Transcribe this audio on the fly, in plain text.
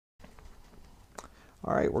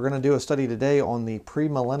All right, we're going to do a study today on the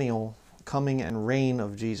premillennial coming and reign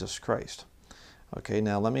of Jesus Christ. Okay,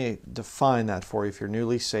 now let me define that for you. If you're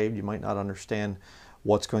newly saved, you might not understand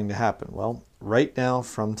what's going to happen. Well, right now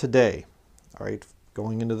from today, all right,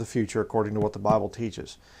 going into the future according to what the Bible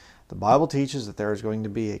teaches. The Bible teaches that there is going to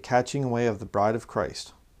be a catching away of the bride of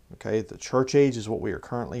Christ. Okay, the church age is what we are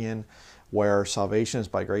currently in, where salvation is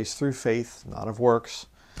by grace through faith, not of works.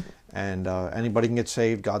 And anybody can get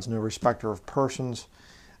saved. God's no respecter of persons.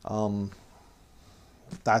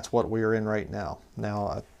 That's what we are in right now.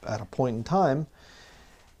 Now, at a point in time,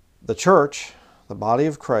 the church, the body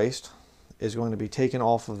of Christ, is going to be taken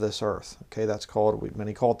off of this earth. Okay, that's called,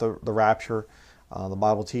 many call it the rapture. The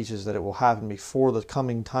Bible teaches that it will happen before the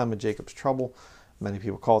coming time of Jacob's trouble. Many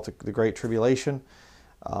people call it the Great Tribulation.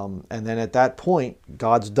 And then at that point,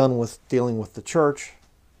 God's done with dealing with the church.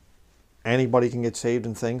 Anybody can get saved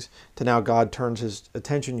and things. To now God turns his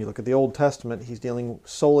attention. You look at the Old Testament, he's dealing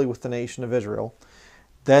solely with the nation of Israel.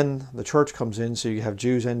 Then the church comes in, so you have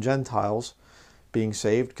Jews and Gentiles being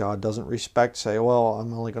saved. God doesn't say, well,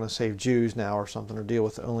 I'm only going to save Jews now or something, or deal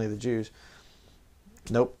with only the Jews.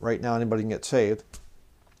 Nope, right now anybody can get saved.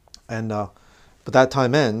 And but that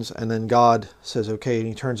time ends, and then God says, okay, and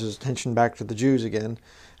he turns his attention back to the Jews again.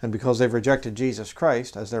 And because they've rejected Jesus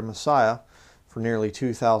Christ as their Messiah for nearly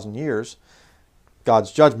 2,000 years,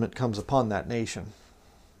 God's judgment comes upon that nation.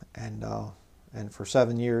 And for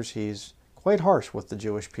 7 years, he's quite harsh with the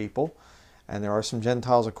Jewish people. And there are some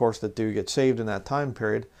Gentiles, of course, that do get saved in that time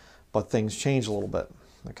period, but things change a little bit.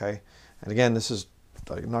 Okay, and again,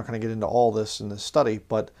 I'm not going to get into all this in this study,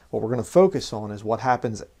 but what we're going to focus on is what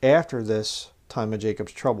happens after this time of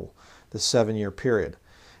Jacob's trouble, the 7-year period.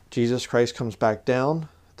 Jesus Christ comes back down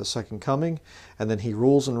at the second coming, and then he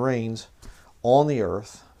rules and reigns on the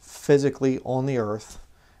earth, physically on the earth,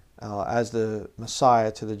 as the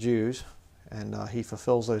Messiah to the Jews, and he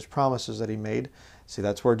fulfills those promises that he made. See,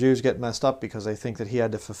 that's where Jews get messed up, because they think that he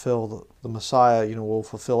had to fulfill the Messiah, will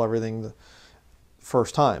fulfill everything the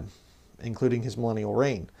first time, including his millennial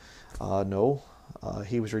reign. No,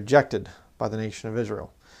 he was rejected by the nation of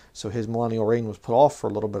Israel. So his millennial reign was put off for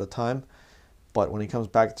a little bit of time, but when he comes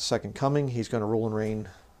back at the second coming, he's going to rule and reign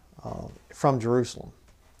from Jerusalem.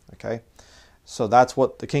 Okay, so that's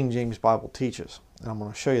what the King James Bible teaches, and I'm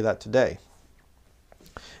going to show you that today.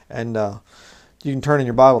 And you can turn in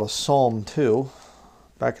your Bible to Psalm 2,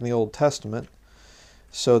 back in the Old Testament.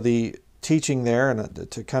 So the teaching there,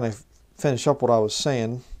 and to kind of finish up what I was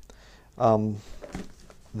saying, the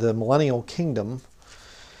millennial kingdom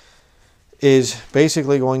is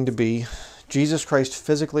basically going to be Jesus Christ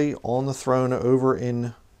physically on the throne over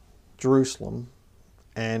in Jerusalem,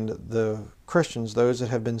 and the Christians, those that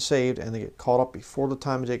have been saved and they get caught up before the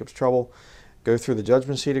time of Jacob's trouble, go through the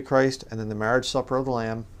judgment seat of Christ, and then the marriage supper of the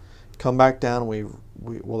Lamb, come back down,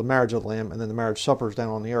 the marriage of the Lamb, and then the marriage supper is down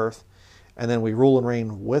on the earth, and then we rule and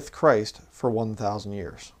reign with Christ for 1,000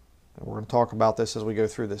 years. And we're going to talk about this as we go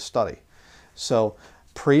through this study. So,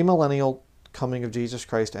 premillennial coming of Jesus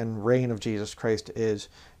Christ and reign of Jesus Christ is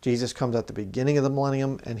Jesus comes at the beginning of the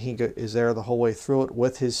millennium, and he is there the whole way through it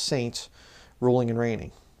with his saints ruling and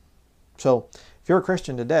reigning. So if you're a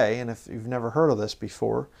Christian today, and if you've never heard of this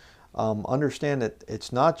before, understand that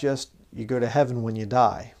it's not just you go to heaven when you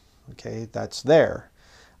die. Okay, that's there.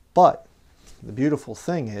 But the beautiful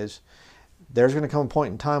thing is there's going to come a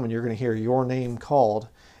point in time when you're going to hear your name called,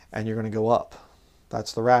 and you're going to go up.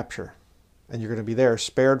 That's the rapture. And you're going to be there,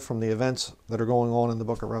 spared from the events that are going on in the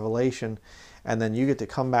book of Revelation. And then you get to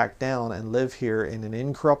come back down and live here in an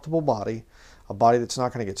incorruptible body, a body that's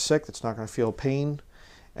not going to get sick, that's not going to feel pain,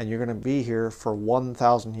 and you're going to be here for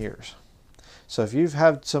 1,000 years. So if you've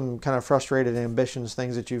had some kind of frustrated ambitions,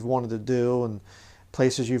 things that you've wanted to do, and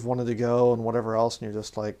places you've wanted to go, and whatever else, and you're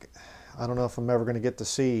just like, I don't know if I'm ever going to get to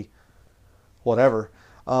see whatever,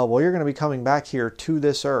 well, you're going to be coming back here to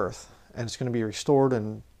this earth, and it's going to be restored,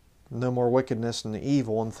 and no more wickedness and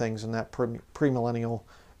evil and things in that premillennial,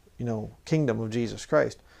 kingdom of Jesus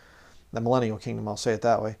Christ. The millennial kingdom, I'll say it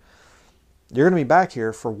that way. You're going to be back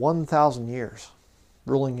here for 1,000 years,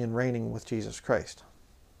 ruling and reigning with Jesus Christ,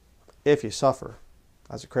 if you suffer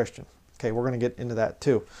as a Christian. Okay, we're going to get into that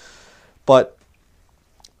too. But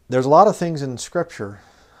there's a lot of things in Scripture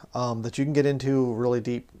that you can get into really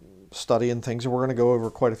deep study and things, and we're going to go over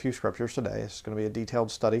quite a few scriptures today. It's going to be a detailed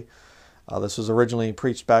study. This was originally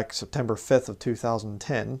preached back September 5th of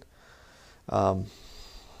 2010. And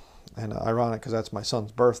ironic because that's my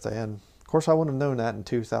son's birthday. And of course I wouldn't have known that in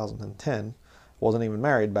 2010. Wasn't even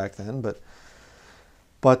married back then. But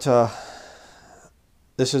I'm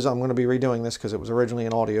going to be redoing this because it was originally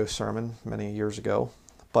an audio sermon many years ago.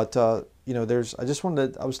 But you know,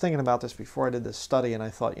 I was thinking about this before I did this study, and I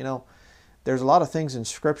thought, you know, there's a lot of things in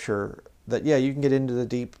Scripture that, yeah, you can get into the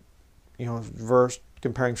deep, you know, verse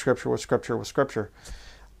comparing Scripture with Scripture with Scripture,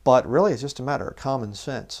 but really it's just a matter of common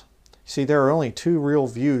sense. See, there are only two real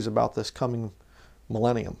views about this coming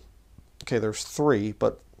millennium. Okay, there's three,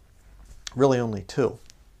 but really only two.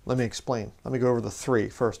 Let me explain. Let me go over the three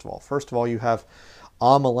first of all. First of all, you have the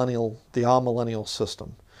amillennial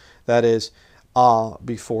system. That is,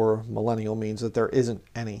 before millennial means that there isn't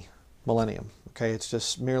any millennium. Okay, it's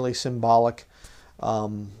just merely symbolic.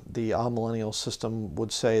 The amillennial system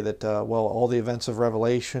would say that, well, all the events of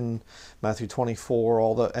Revelation, Matthew 24,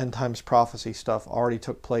 all the end times prophecy stuff already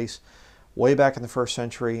took place way back in the first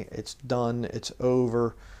century. It's done, it's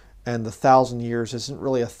over, and the 1,000 years isn't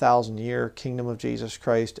really a 1,000-year kingdom of Jesus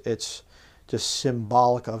Christ. It's just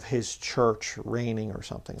symbolic of his church reigning or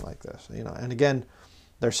something like this. You know, and again,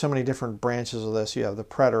 there's so many different branches of this. You have the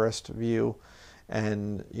preterist view,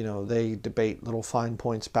 and you know, they debate little fine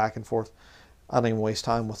points back and forth. I don't even waste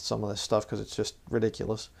time with some of this stuff because it's just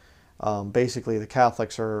ridiculous. Basically, the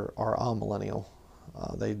Catholics are amillennial.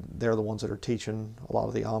 They're the ones that are teaching a lot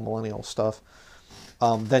of the amillennial stuff.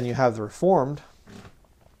 Then you have the Reformed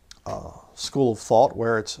school of thought,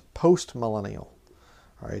 where it's post-millennial.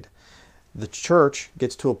 Right? The church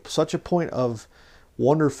gets to such a point of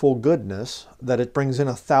wonderful goodness that it brings in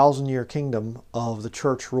a 1,000-year kingdom of the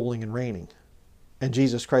church ruling and reigning, and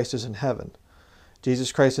Jesus Christ is in heaven.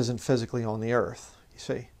 Jesus Christ isn't physically on the earth, you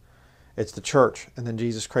see. It's the church, and then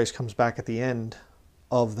Jesus Christ comes back at the end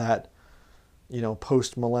of that, you know,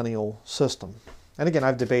 post-millennial system. And again,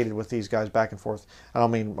 I've debated with these guys back and forth. I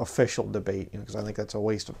don't mean official debate, you know, because I think that's a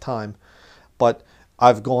waste of time. But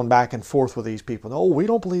I've gone back and forth with these people. Oh, we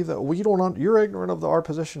don't believe that. You're ignorant of our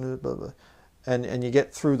position. Blah, blah. And you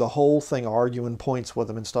get through the whole thing arguing points with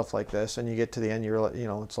them and stuff like this, and you get to the end, you're, you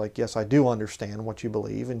know, it's like, yes, I do understand what you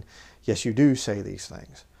believe, and yes, you do say these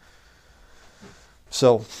things.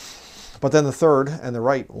 So, but then the third and the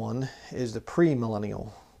right one is the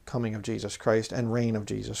premillennial coming of Jesus Christ and reign of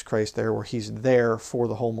Jesus Christ there, where he's there for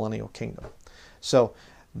the whole millennial kingdom. So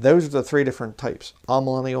those are the three different types: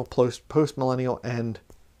 amillennial, postmillennial, and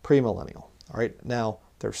premillennial. All right, now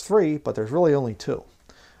there's three, but there's really only two.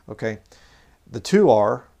 Okay. The two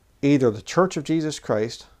are either the Church of Jesus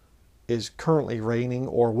Christ is currently reigning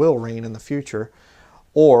or will reign in the future,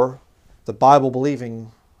 or the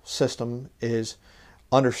Bible-believing system is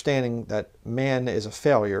understanding that man is a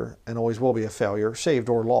failure and always will be a failure, saved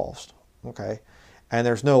or lost. Okay, and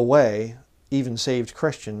there's no way even saved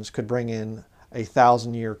Christians could bring in a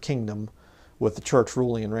 1,000-year kingdom with the church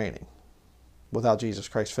ruling and reigning without Jesus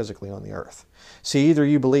Christ physically on the earth. See, either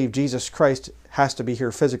you believe Jesus Christ has to be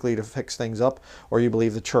here physically to fix things up, or you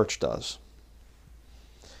believe the church does.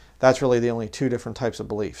 That's really the only two different types of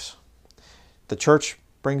beliefs. The church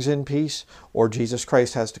brings in peace, or Jesus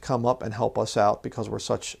Christ has to come up and help us out because we're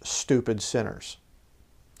such stupid sinners.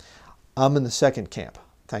 I'm in the second camp.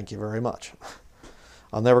 Thank you very much.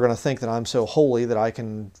 I'm never going to think that I'm so holy that I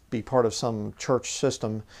can be part of some church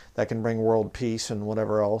system that can bring world peace and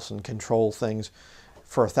whatever else and control things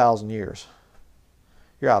for 1,000 years.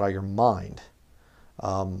 You're out of your mind.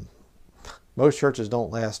 Most churches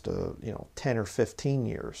don't last, 10 or 15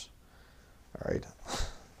 years. All right,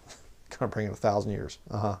 going to bring it 1,000 years.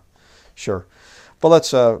 Sure. But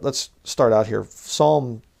let's start out here.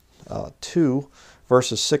 Psalm 2,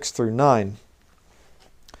 verses 6 through 9.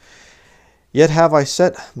 Yet have I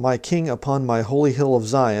set my king upon my holy hill of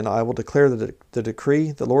Zion. I will declare the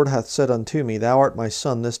decree. The Lord hath said unto me, Thou art my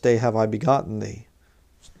son, this day have I begotten thee.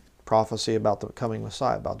 Prophecy about the coming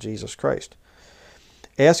Messiah, about Jesus Christ.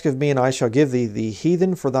 Ask of me, and I shall give thee the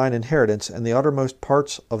heathen for thine inheritance, and the uttermost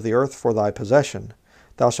parts of the earth for thy possession.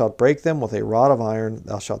 Thou shalt break them with a rod of iron.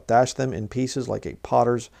 Thou shalt dash them in pieces like a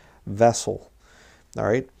potter's vessel. All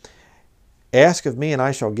right. Ask of me, and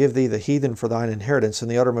I shall give thee the heathen for thine inheritance,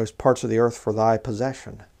 and the uttermost parts of the earth for thy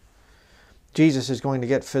possession. Jesus is going to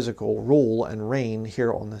get physical rule and reign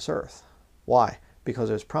here on this earth. Why? Because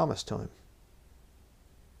it was promised to him.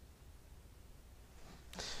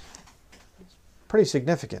 Pretty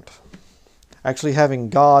significant. Actually having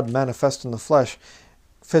God manifest in the flesh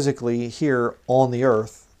physically here on the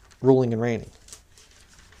earth, ruling and reigning.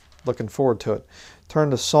 Looking forward to it.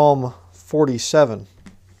 Turn to Psalm 47.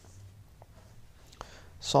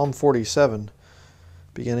 Psalm 47,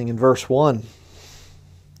 beginning in verse 1.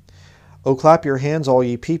 O clap your hands, all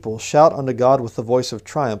ye people. Shout unto God with the voice of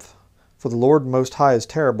triumph. For the Lord Most High is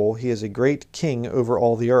terrible. He is a great king over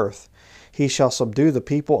all the earth. He shall subdue the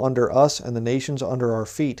people under us, and the nations under our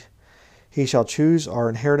feet. He shall choose our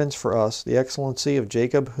inheritance for us, the excellency of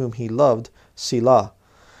Jacob, whom he loved, Selah.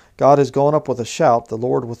 God is gone up with a shout, the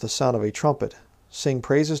Lord with the sound of a trumpet. Sing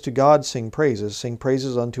praises to God, sing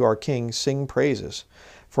praises unto our King, sing praises.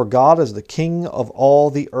 For God is the King of all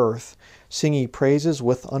the earth. Sing ye praises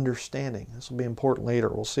with understanding. This will be important later.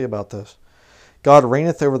 We'll see about this. God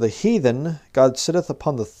reigneth over the heathen. God sitteth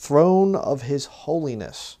upon the throne of his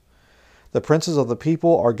holiness. The princes of the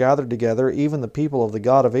people are gathered together, even the people of the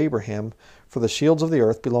God of Abraham. For the shields of the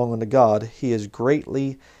earth belong unto God. He is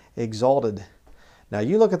greatly exalted. Now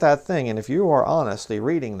you look at that thing, and if you are honestly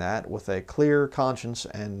reading that with a clear conscience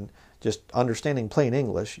and just understanding plain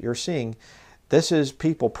English, you're seeing this is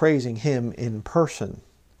people praising him in person.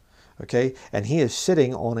 Okay? And he is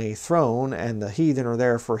sitting on a throne, and the heathen are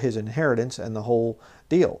there for his inheritance and the whole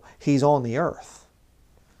deal. He's on the earth.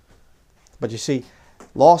 But you see,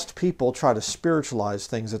 lost people try to spiritualize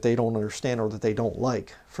things that they don't understand or that they don't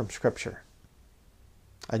like from Scripture.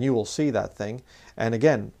 And you will see that thing. And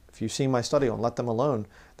again, if you see my study on Let Them Alone,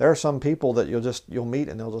 there are some people that you'll meet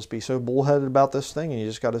and they'll just be so bullheaded about this thing, and you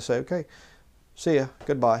just got to say, okay, see ya,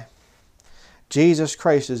 goodbye. Jesus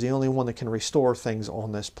Christ is the only one that can restore things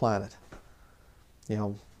on this planet. You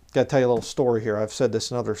know, got to tell you a little story here. I've said this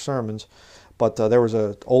in other sermons, but there was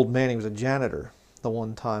an old man, he was a janitor the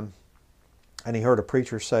one time, and he heard a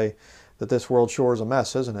preacher say that this world sure is a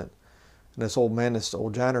mess, isn't it? And this old man, this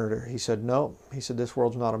old janitor, he said, no. He said, this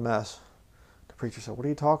world's not a mess. The preacher said, what are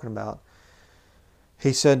you talking about?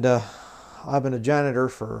 He said, I've been a janitor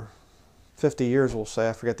for 50 years, we'll say.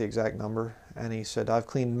 I forget the exact number. And he said, I've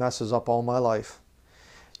cleaned messes up all my life.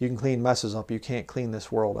 You can clean messes up. You can't clean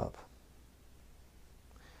this world up.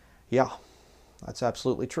 Yeah, that's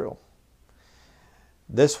absolutely true.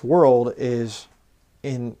 This world is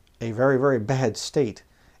in a very, very bad state.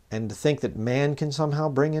 And to think that man can somehow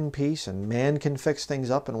bring in peace and man can fix things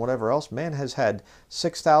up and whatever else, man has had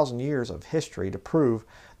 6,000 years of history to prove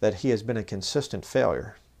that he has been a consistent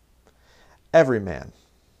failure. Every man.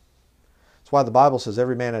 That's why the Bible says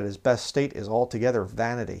every man at his best state is altogether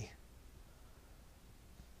vanity.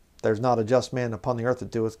 There's not a just man upon the earth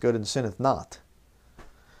that doeth good and sinneth not.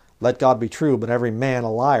 Let God be true, but every man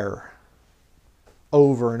a liar.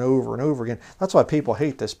 Over and over and over again. That's why people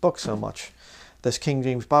hate this book so much. This King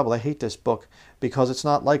James Bible, I hate this book because it's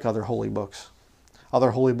not like other holy books. Other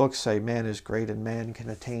holy books say man is great and man can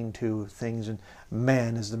attain to things and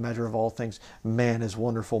man is the measure of all things. Man is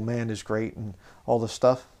wonderful, man is great and all this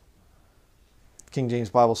stuff. King James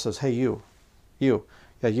Bible says, hey you, you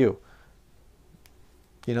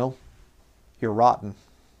know, you're rotten.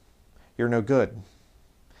 You're no good.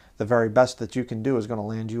 The very best that you can do is going to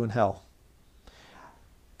land you in hell.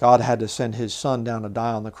 God had to send his son down to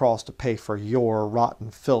die on the cross to pay for your rotten,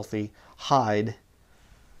 filthy hide.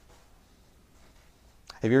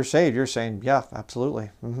 If you're saved, you're saying, yeah, absolutely.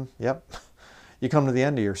 Yep. You come to the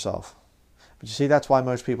end of yourself. But you see, that's why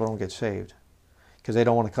most people don't get saved. Because they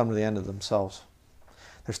don't want to come to the end of themselves.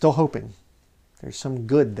 They're still hoping. There's some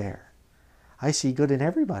good there. I see good in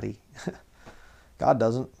everybody. God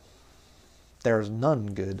doesn't. There is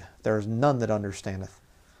none good. There is none that understandeth.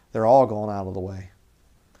 They're all gone out of the way.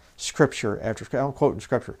 Scripture after Scripture, I'm quoting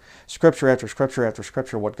Scripture. Scripture after Scripture after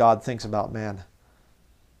Scripture, what God thinks about man.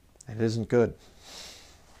 And it isn't good.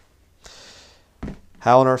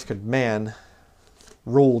 How on earth could man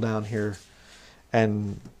rule down here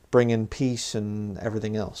and bring in peace and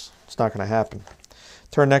everything else? It's not going to happen.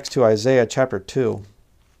 Turn next to Isaiah chapter 2.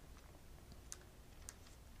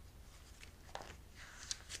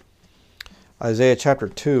 Isaiah chapter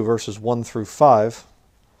 2, verses 1 through 5.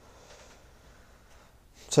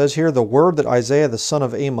 It says here, the word that Isaiah the son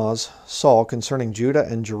of Amoz saw concerning Judah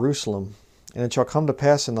and Jerusalem. And it shall come to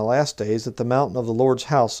pass in the last days that the mountain of the Lord's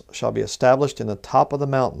house shall be established in the top of the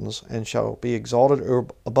mountains, and shall be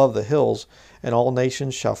exalted above the hills, and all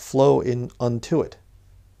nations shall flow in unto it.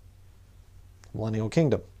 Millennial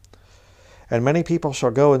kingdom. And many people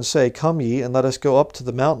shall go and say, come ye, and let us go up to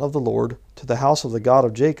the mountain of the Lord, to the house of the God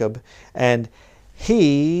of Jacob, and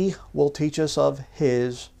he will teach us of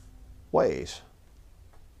his ways.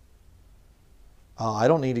 I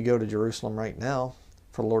don't need to go to Jerusalem right now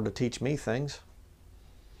for the Lord to teach me things.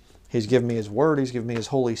 He's given me his word. He's given me his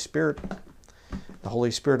Holy Spirit. The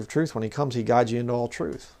Holy Spirit of truth, when he comes, he guides you into all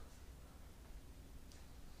truth.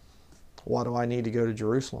 Why do I need to go to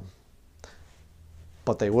Jerusalem?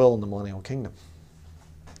 But they will in the millennial kingdom.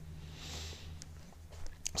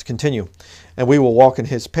 Let's continue. And we will walk in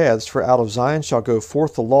his paths, for out of Zion shall go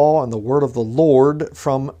forth the law and the word of the Lord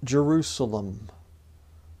from Jerusalem.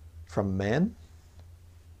 From men?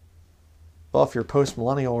 Well, if you're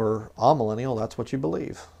post-millennial or amillennial, that's what you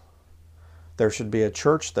believe. There should be a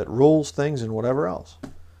church that rules things and whatever else.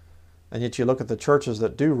 And yet you look at the churches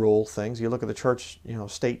that do rule things, you look at the church,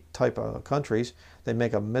 state type of countries, they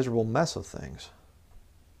make a miserable mess of things.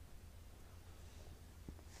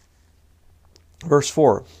 Verse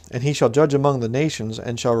 4, and he shall judge among the nations,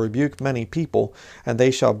 and shall rebuke many people, and they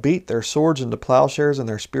shall beat their swords into plowshares, and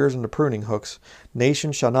their spears into pruning hooks.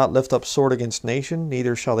 Nation shall not lift up sword against nation,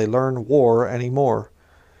 neither shall they learn war any more.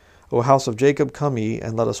 O house of Jacob, come ye,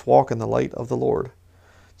 and let us walk in the light of the Lord.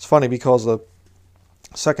 It's funny because the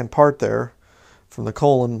second part there, from the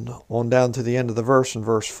colon on down to the end of the verse in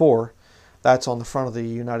verse 4, that's on the front of the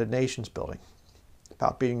United Nations building,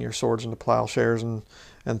 about beating your swords into plowshares and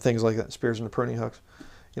things like that, spears into pruning hooks.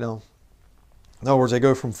 In other words, they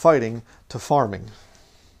go from fighting to farming.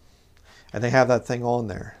 And they have that thing on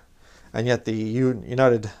there. And yet the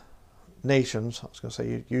United Nations, I was going to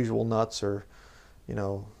say usual nuts, or,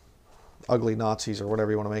 ugly Nazis, or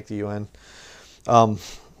whatever you want to make the UN.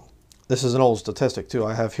 This is an old statistic, too.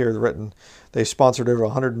 I have here written, they sponsored over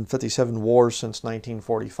 157 wars since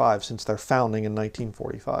 1945, since their founding in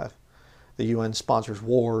 1945. The UN sponsors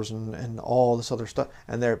wars and all this other stuff,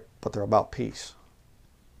 but they're about peace.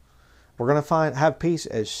 We're going to have peace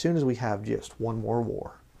as soon as we have just one more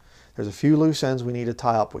war. There's a few loose ends we need to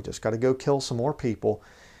tie up. We just got to go kill some more people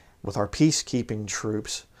with our peacekeeping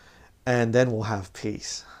troops, and then we'll have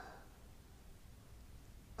peace.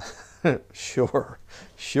 Sure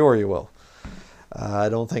you will. I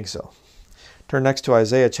don't think so. Turn next to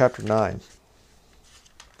Isaiah chapter 9.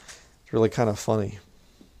 It's really kind of funny.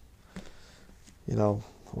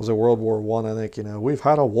 Was it World War I? I think, we've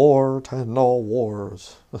had a war to end all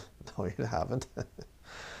wars. No, you haven't.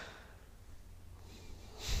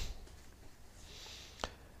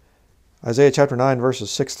 Isaiah chapter 9,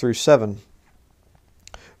 verses 6 through 7.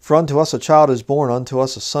 For unto us a child is born, unto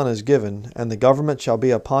us a son is given, and the government shall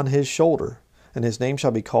be upon his shoulder, and his name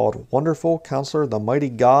shall be called Wonderful, Counselor, the Mighty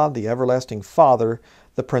God, the Everlasting Father,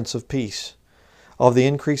 the Prince of Peace. Of the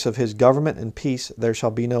increase of his government and peace there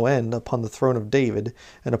shall be no end upon the throne of David,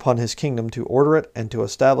 and upon his kingdom, to order it and to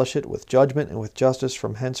establish it with judgment and with justice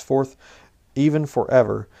from henceforth, even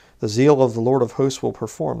forever. The zeal of the Lord of hosts will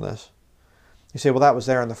perform this. You say, well, that was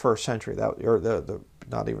there in the first century.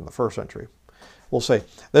 Not even the first century. We'll say,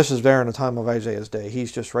 this is there in the time of Isaiah's day.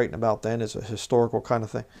 He's just writing about then. It's a historical kind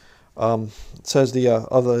of thing. It says,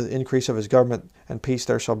 of the increase of his government and peace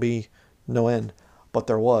there shall be no end. But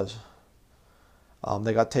there was.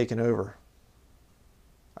 They got taken over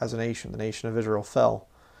as a nation. The nation of Israel fell,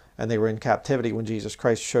 and they were in captivity when Jesus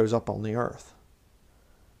Christ shows up on the earth.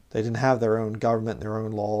 They didn't have their own government, their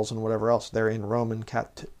own laws, and whatever else. They're in Roman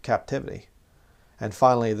captivity. And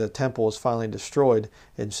finally, the temple was finally destroyed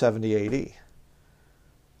in 70 A.D.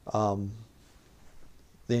 The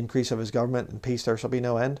increase of his government and peace there shall be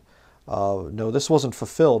no end. No, this wasn't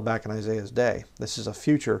fulfilled back in Isaiah's day. This is a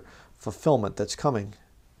future fulfillment that's coming.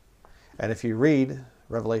 And if you read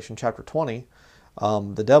Revelation chapter 20,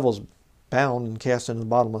 the devil's bound and cast into the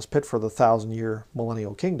bottomless pit for the 1,000-year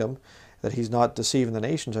millennial kingdom, that he's not deceiving the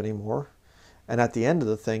nations anymore. And at the end of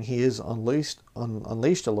the thing, he is unleashed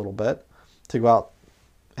a little bit to go out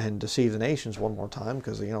and deceive the nations one more time,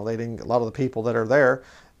 because they didn't. A lot of the people that are there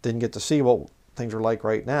didn't get to see what things are like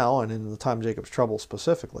right now, and in the time of Jacob's trouble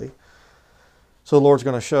specifically. So the Lord's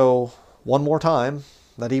going to show one more time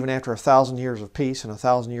that even after 1,000 years of peace and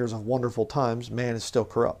 1,000 years of wonderful times, man is still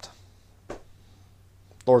corrupt. The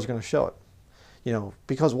Lord's going to show it.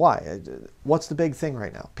 Because why? What's the big thing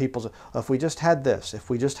right now? People say, if we just had this, if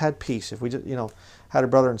we just had peace, if we just, had a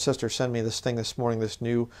brother and sister send me this thing this morning, this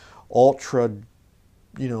new ultra,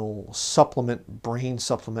 supplement, brain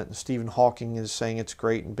supplement, and Stephen Hawking is saying it's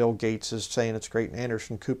great, and Bill Gates is saying it's great, and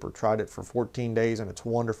Anderson Cooper tried it for 14 days, and it's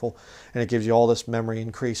wonderful, and it gives you all this memory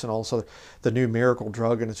increase, and also the new miracle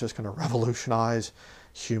drug, and it's just going to revolutionize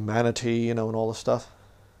humanity, and all this stuff.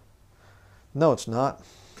 No, it's not.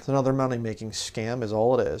 It's another money-making scam is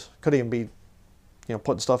all it is. Could even be,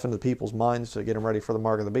 putting stuff into people's minds to get them ready for the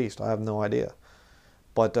mark of the beast. I have no idea.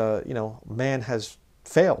 But, man has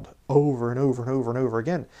failed over and over and over and over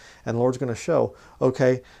again. And the Lord's going to show,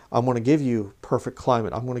 okay, I'm going to give you perfect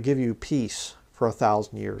climate. I'm going to give you peace for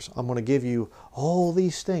 1,000 years. I'm going to give you all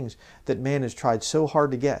these things that man has tried so hard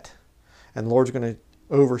to get. And the Lord's going to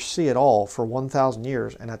oversee it all for 1,000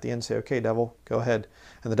 years. And at the end say, okay, devil, go ahead.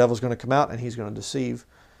 And the devil's going to come out and he's going to deceive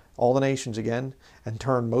all the nations again and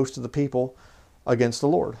turn most of the people against the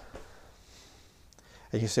Lord.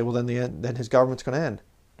 And you say, well, then his government's going to end.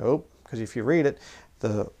 Nope, because if you read it,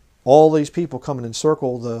 all these people come and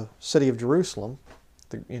encircle the city of Jerusalem,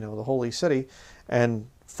 the holy city, and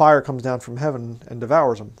fire comes down from heaven and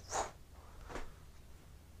devours them.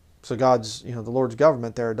 So God's, the Lord's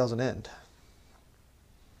government there doesn't end.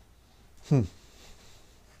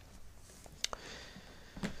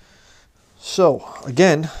 So,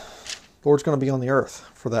 again, the Lord's going to be on the earth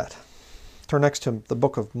for that. Turn next to the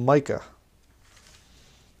book of Micah.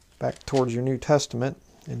 Back towards your New Testament,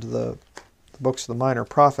 into the books of the minor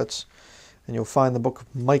prophets, and you'll find the book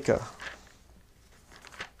of Micah.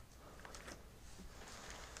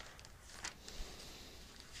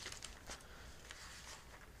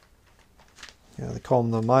 Yeah, they call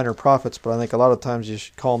them the minor prophets, but I think a lot of times you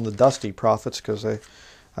should call them the dusty prophets, because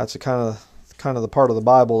that's the kind of the part of the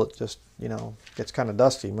Bible that just, gets kind of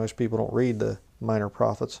dusty. Most people don't read the minor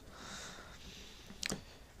prophets.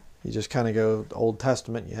 You just kind of go the Old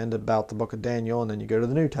Testament, you end about the book of Daniel, and then you go to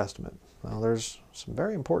the New Testament. Well, there's some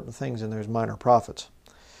very important things in those minor prophets.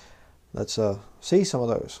 Let's see some of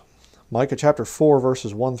those. Micah chapter 4,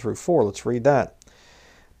 verses 1 through 4. Let's read that.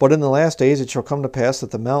 But in the last days it shall come to pass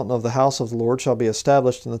that the mountain of the house of the Lord shall be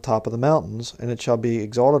established in the top of the mountains, and it shall be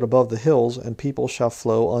exalted above the hills, and people shall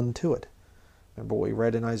flow unto it. Remember what we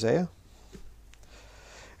read in Isaiah?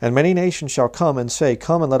 And many nations shall come and say,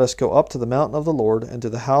 Come and let us go up to the mountain of the Lord, and to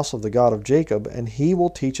the house of the God of Jacob, and he will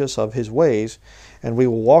teach us of his ways, and we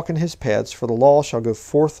will walk in his paths, for the law shall go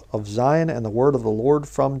forth of Zion, and the word of the Lord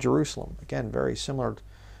from Jerusalem. Again, very similar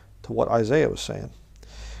to what Isaiah was saying.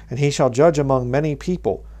 And he shall judge among many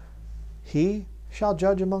people. He shall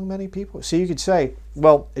judge among many people. See, you could say,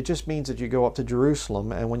 well, it just means that you go up to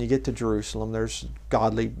Jerusalem, and when you get to Jerusalem, there's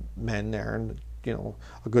godly men there, and,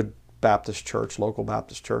 a good Baptist church, local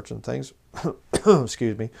Baptist church and things.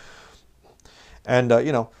 Excuse me. And,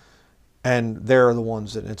 and they're the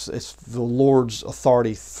ones that it's the Lord's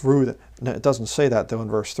authority through them. No, it doesn't say that, though, in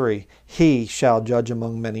verse 3. He shall judge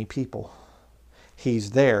among many people.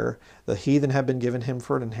 He's there. The heathen have been given him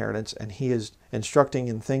for an inheritance, and he is instructing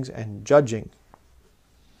in things and judging.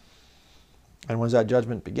 And when does that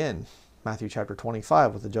judgment begin? Matthew chapter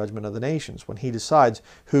 25, with the judgment of the nations, when he decides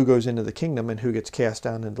who goes into the kingdom and who gets cast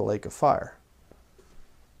down into the lake of fire.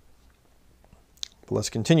 But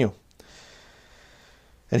let's continue.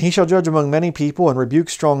 And he shall judge among many people, and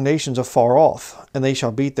rebuke strong nations afar off. And they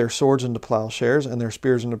shall beat their swords into plowshares, and their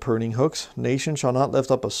spears into pruning hooks. Nation shall not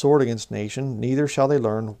lift up a sword against nation, neither shall they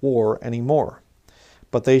learn war any more.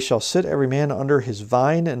 But they shall sit every man under his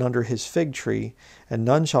vine and under his fig tree, and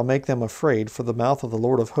none shall make them afraid, for the mouth of the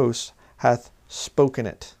Lord of hosts hath spoken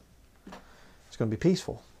it. It's going to be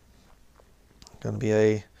peaceful. It's going to be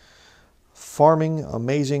a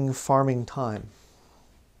amazing farming time.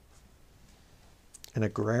 An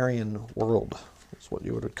agrarian world is what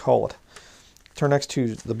you would call it. Turn next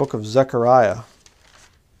to the book of Zechariah.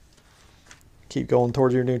 Keep going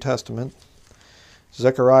towards your New Testament.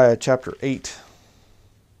 Zechariah chapter 8,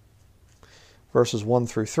 verses 1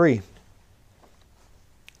 through 3.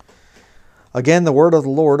 Again, the word of the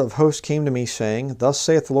Lord of hosts came to me, saying, Thus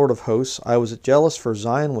saith the Lord of hosts, I was jealous for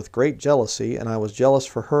Zion with great jealousy, and I was jealous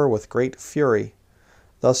for her with great fury.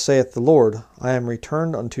 Thus saith the Lord, I am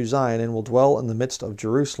returned unto Zion, and will dwell in the midst of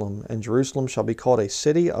Jerusalem, and Jerusalem shall be called a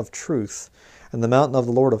city of truth, and the mountain of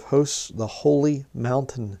the Lord of hosts, the holy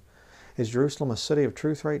mountain. Is Jerusalem a city of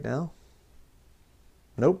truth right now?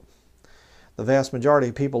 Nope. The vast majority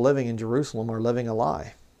of people living in Jerusalem are living a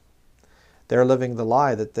lie. They're living the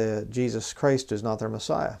lie that Jesus Christ is not their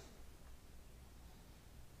Messiah.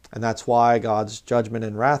 And that's why God's judgment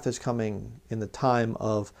and wrath is coming in the time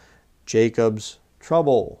of Jacob's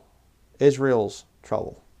trouble, Israel's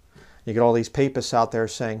trouble. You get all these papists out there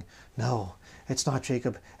saying, no, it's not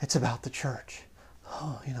Jacob, it's about the church.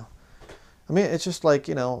 Oh, I mean, it's just like,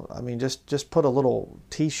 just put a little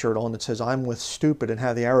t-shirt on that says, I'm with stupid, and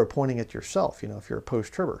have the arrow pointing at yourself, if you're a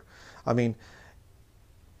post-tribber. I mean,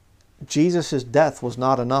 Jesus' death was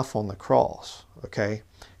not enough on the cross, okay?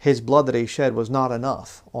 His blood that he shed was not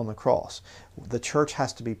enough on the cross. The church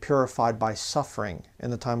has to be purified by suffering in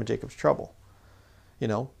the time of Jacob's trouble,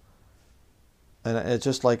 And it's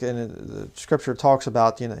just like the Scripture talks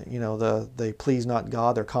about, they please not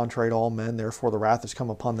God, they're contrary to all men, therefore the wrath has come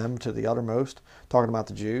upon them to the uttermost, talking about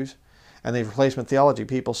the Jews. And the replacement theology,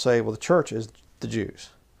 people say, well, the church is the Jews.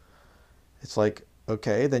 It's like,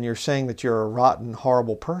 okay, then you're saying that you're a rotten,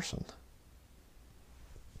 horrible person.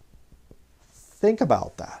 Think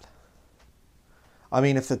about that. I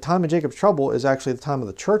mean, if the time of Jacob's trouble is actually the time of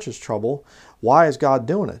the church's trouble, why is God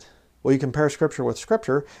doing it? Well, you compare Scripture with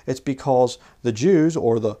Scripture, it's because the Jews,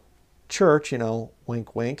 or the church,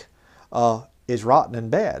 wink, wink, is rotten and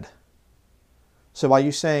bad. So by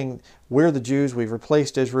you saying, we're the Jews, we've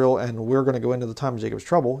replaced Israel, and we're going to go into the time of Jacob's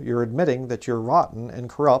trouble, you're admitting that you're rotten and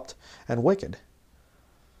corrupt and wicked.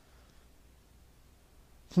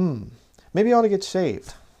 Maybe you ought to get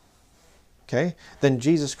saved. okay, then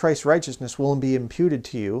Jesus Christ's righteousness will be imputed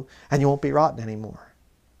to you, and you won't be rotten anymore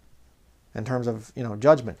in terms of,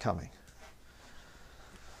 judgment coming.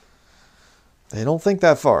 They don't think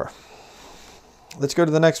that far. Let's go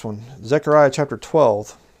to the next one. Zechariah chapter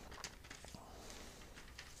 12.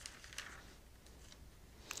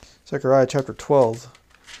 Zechariah chapter 12,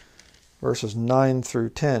 verses 9 through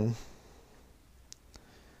 10.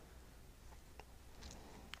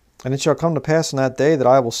 And it shall come to pass in that day that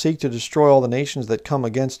I will seek to destroy all the nations that come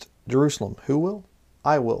against Jerusalem. Who will?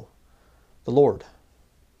 I will. The Lord,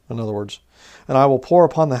 in other words. And I will pour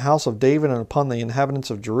upon the house of David and upon the inhabitants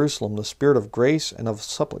of Jerusalem the spirit of grace and of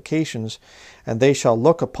supplications, and they shall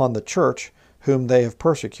look upon the church whom they have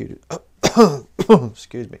persecuted.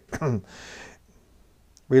 Excuse me.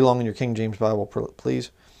 Read along in your King James Bible,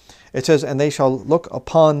 please. It says, and they shall look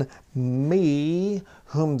upon me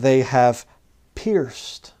whom they have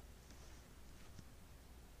pierced.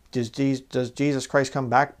 Does Jesus Christ come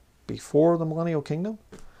back before the millennial kingdom?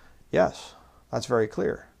 Yes, that's very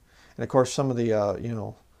clear. And of course, some of the,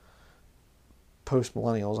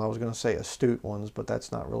 post-millennials, I was going to say astute ones, but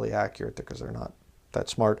that's not really accurate because they're not that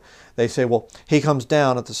smart. They say, well, he comes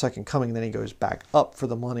down at the second coming, and then he goes back up for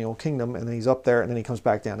the millennial kingdom, and then he's up there, and then he comes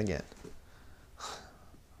back down again.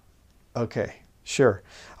 Okay, sure.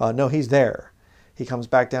 No, he's there. He comes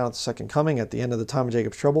back down at the second coming at the end of the time of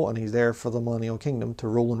Jacob's trouble, and he's there for the millennial kingdom to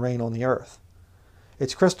rule and reign on the earth.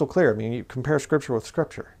 It's crystal clear. I mean, you compare Scripture with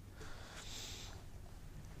Scripture.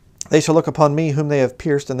 They shall look upon me whom they have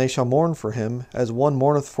pierced, and they shall mourn for him, as one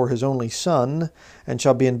mourneth for his only son, and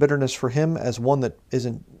shall be in bitterness for him, as one that is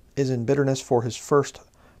in bitterness for his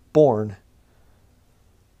firstborn.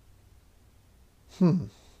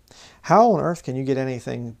 How on earth can you get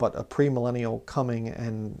anything but a premillennial coming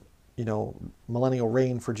and, millennial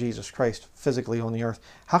reign for Jesus Christ physically on the earth?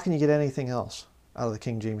 How can you get anything else out of the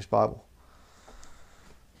King James Bible?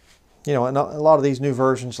 And a lot of these new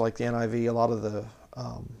versions, like the NIV, a lot of the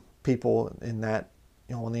people in that,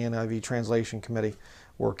 on the NIV translation committee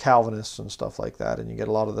were Calvinists and stuff like that. And you get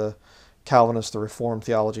a lot of the Calvinists, the Reformed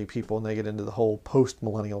theology people, and they get into the whole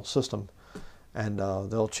post-millennial system. And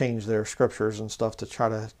they'll change their scriptures and stuff to try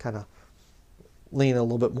to kind of lean a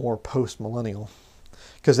little bit more post-millennial,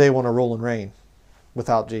 because they want to rule and reign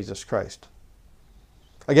without Jesus Christ.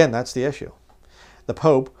 Again, that's the issue. The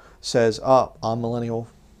Pope says, I'm millennial.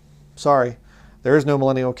 Sorry, there is no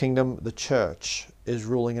millennial kingdom. The church is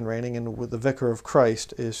ruling and reigning, and the vicar of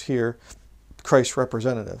Christ is here, Christ's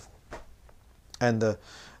representative. And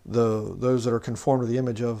those that are conformed to the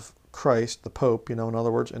image of Christ, the Pope, in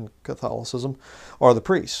other words, in Catholicism, are the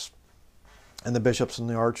priests, and the bishops and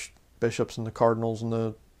the archbishops and the cardinals and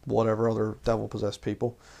the whatever other devil-possessed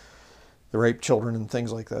people, the rape children and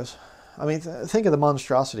things like this. I mean, think of the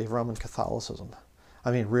monstrosity of Roman Catholicism. I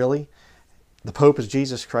mean, really? The Pope is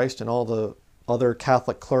Jesus Christ, and all the other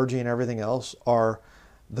Catholic clergy and everything else are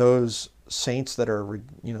those saints that are,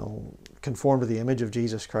 conformed to the image of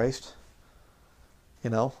Jesus Christ,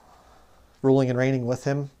 ruling and reigning with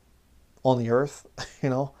him on the earth,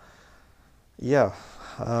 Yeah,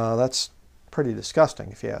 that's pretty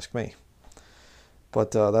disgusting if you ask me.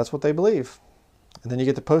 But that's what they believe. And then you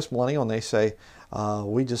get the post-millennial, and they say,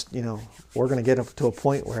 we just, we're going to get up to a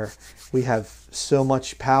point where we have so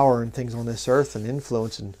much power and things on this earth and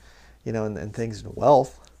influence and, and things and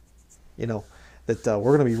wealth, that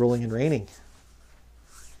we're going to be ruling and reigning.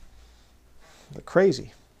 They're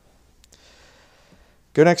crazy.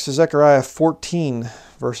 Go next to Zechariah 14,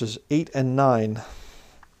 verses 8 and 9.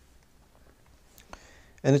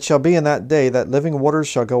 And it shall be in that day that living waters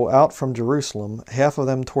shall go out from Jerusalem, half of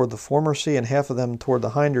them toward the former sea, and half of them toward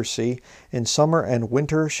the hinder sea. In summer and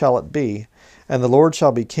winter shall it be. And the Lord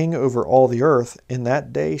shall be king over all the earth. In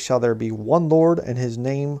that day shall there be one Lord, and his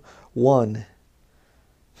name one.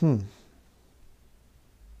 I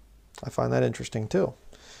find that interesting too.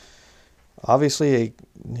 Obviously,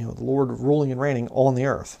 the Lord ruling and reigning on the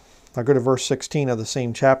earth. Now go to verse 16 of the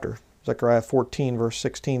same chapter, Zechariah 14, verse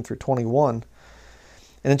 16 through 21.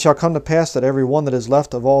 And it shall come to pass that every one that is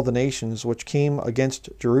left of all the nations which came against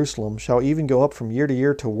Jerusalem shall even go up from year to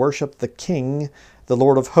year to worship the King, the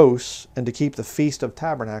Lord of hosts, and to keep the Feast of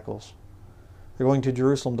Tabernacles. They're going to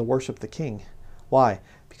Jerusalem to worship the King. Why?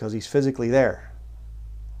 Because he's physically there.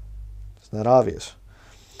 Isn't that obvious?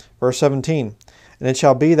 Verse 17. And it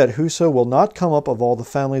shall be that whoso will not come up of all the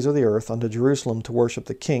families of the earth unto Jerusalem to worship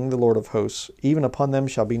the King, the Lord of hosts, even upon them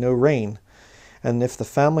shall be no rain. And if the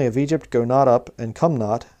family of Egypt go not up, and come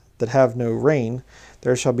not, that have no rain,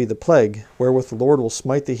 there shall be the plague, wherewith the Lord will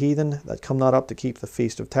smite the heathen that come not up to keep the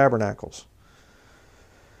Feast of Tabernacles.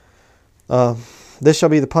 This shall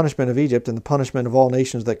be the punishment of Egypt, and the punishment of all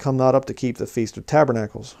nations that come not up to keep the Feast of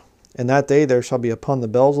Tabernacles. In that day there shall be upon the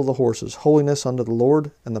bells of the horses holiness unto the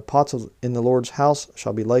Lord, and the pots in the Lord's house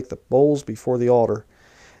shall be like the bowls before the altar.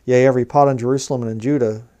 Yea, every pot in Jerusalem and in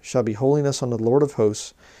Judah shall be holiness unto the Lord of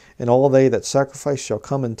hosts, and all they that sacrifice shall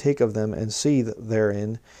come and take of them and see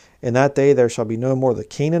therein. In that day there shall be no more the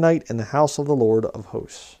Canaanite in the house of the Lord of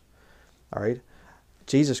hosts. All right,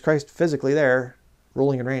 Jesus Christ physically there,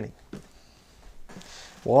 ruling and reigning.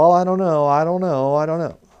 Well, I don't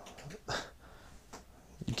know.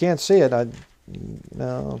 You can't see it.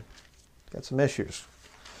 No, got some issues.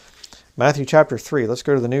 Matthew chapter 3. Let's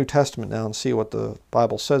go to the New Testament now and see what the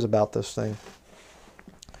Bible says about this thing.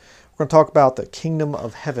 We're going to talk about the kingdom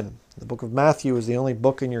of heaven. The book of Matthew is the only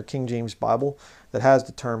book in your King James Bible that has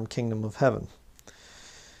the term kingdom of heaven. I'm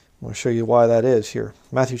going to show you why that is here.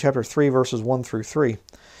 Matthew chapter 3, verses 1 through 3.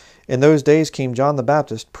 In those days came John the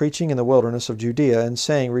Baptist, preaching in the wilderness of Judea, and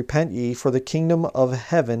saying, Repent ye, for the kingdom of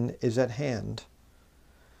heaven is at hand.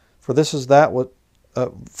 For this is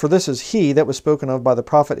he that was spoken of by the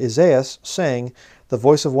prophet Isaiah, saying, The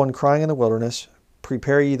voice of one crying in the wilderness,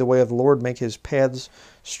 Prepare ye the way of the Lord, make his paths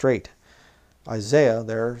straight. Isaiah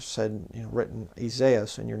there said, written Isaiah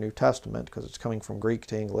in your New Testament, because it's coming from Greek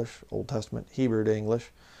to English, Old Testament, Hebrew to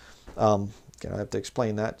English. I have to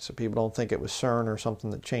explain that so people don't think it was CERN or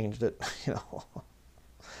something that changed it.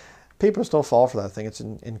 People still fall for that thing. It's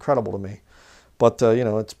incredible to me. But,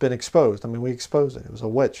 it's been exposed. I mean, we exposed it. It was a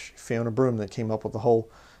witch, Fiona Broom, that came up with the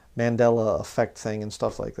whole Mandela effect thing and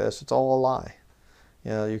stuff like this. It's all a lie.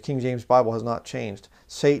 Your King James Bible has not changed.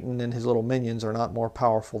 Satan and his little minions are not more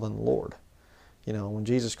powerful than the Lord. When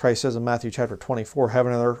Jesus Christ says in Matthew chapter 24,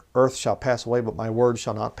 Heaven and earth shall pass away, but my words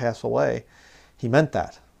shall not pass away, he meant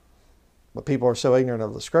that. But people are so ignorant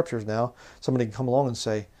of the scriptures now, somebody can come along and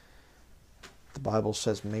say, the Bible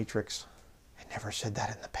says Matrix. It never said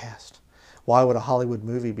that in the past. Why would a Hollywood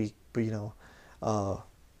movie be in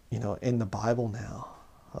the Bible now?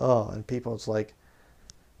 Oh, and people, it's like,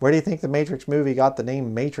 where do you think the Matrix movie got the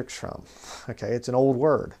name Matrix from? Okay, it's an old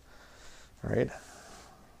word, right?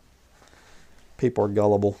 People are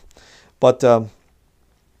gullible. But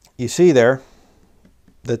you see there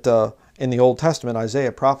that in the Old Testament,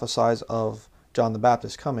 Isaiah prophesies of John the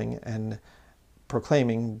Baptist coming and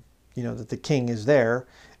proclaiming, that the king is there,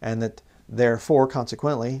 and that therefore,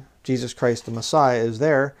 consequently, Jesus Christ the Messiah is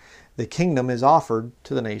there. The kingdom is offered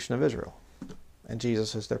to the nation of Israel, and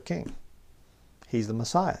Jesus is their king. He's the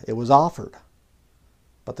Messiah. It was offered,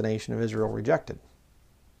 but the nation of Israel rejected.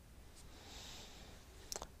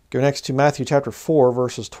 Go next to Matthew chapter 4,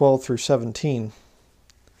 verses 12 through 17.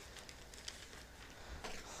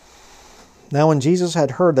 Now when Jesus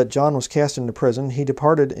had heard that John was cast into prison, he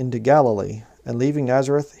departed into Galilee, and leaving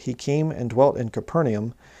Nazareth, he came and dwelt in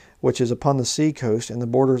Capernaum, which is upon the sea coast, in the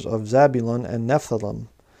borders of Zabulon and Nephthalim,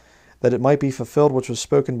 that it might be fulfilled which was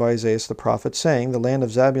spoken by Isaiah the prophet, saying, The land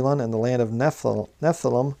of Zabulon and the land of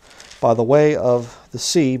Nephthalim, by the way of the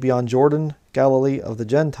sea, beyond Jordan, Galilee of the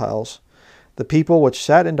Gentiles. The people which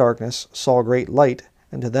sat in darkness saw great light,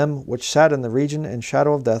 and to them which sat in the region and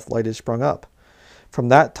shadow of death light is sprung up. From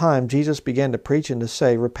that time Jesus began to preach and to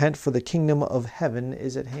say, Repent, for the kingdom of heaven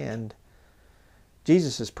is at hand.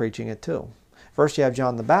 Jesus is preaching it too. First you have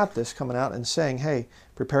John the Baptist coming out and saying, Hey,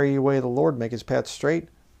 prepare ye the way of the Lord, make his path straight.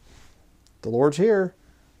 The Lord's here.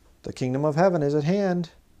 The kingdom of heaven is at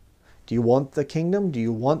hand. Do you want the kingdom? Do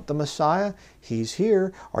you want the Messiah? He's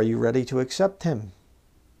here. Are you ready to accept him?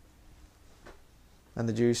 And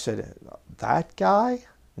the Jews said, That guy?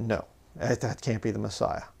 No, that can't be the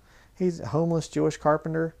Messiah. He's a homeless Jewish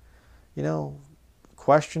carpenter,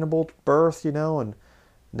 questionable birth, and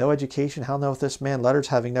no education. How knoweth this man letters,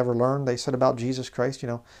 having never learned? They said about Jesus Christ,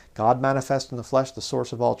 God manifest in the flesh, the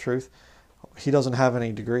source of all truth. He doesn't have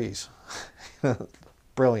any degrees.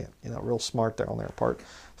 Brilliant, real smart there on their part.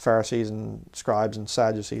 Pharisees and scribes and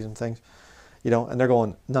Sadducees and things, and they're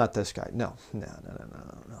going, not this guy. No.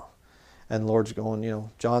 And the Lord's going,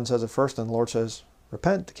 John says it first, and the Lord says,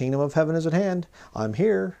 Repent, the kingdom of heaven is at hand. I'm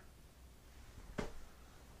here.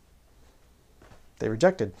 They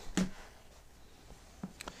rejected.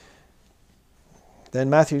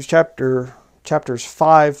 Then Matthew's chapters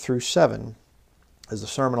 5 through 7 is the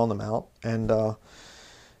Sermon on the Mount, and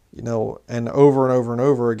and over and over and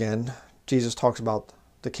over again, Jesus talks about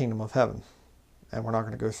the kingdom of heaven, and we're not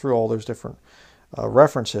going to go through all those different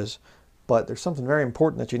references, but there's something very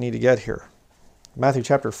important that you need to get here. Matthew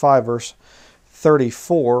chapter 5, verse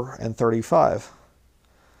 34 and 35.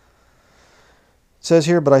 It says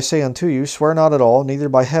here, But I say unto you, swear not at all, neither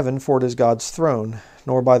by heaven, for it is God's throne,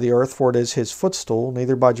 nor by the earth, for it is his footstool,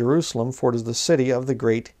 neither by Jerusalem, for it is the city of the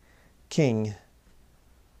great King.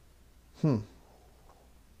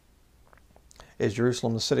 Is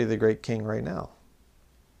Jerusalem the city of the great king right now?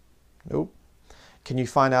 Nope. Can you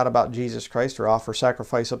find out about Jesus Christ or offer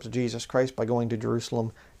sacrifice up to Jesus Christ by going to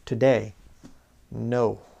Jerusalem today?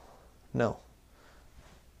 No. No.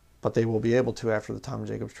 But they will be able to after the time of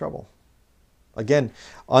Jacob's trouble. Again,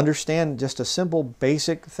 understand just a simple,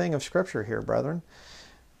 basic thing of Scripture here, brethren.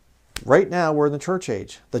 Right now, we're in the church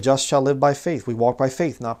age. The just shall live by faith. We walk by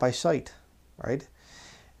faith, not by sight. Right?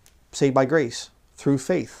 Saved by grace, through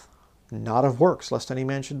faith, not of works, lest any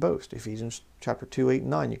man should boast. Ephesians chapter 2, 8,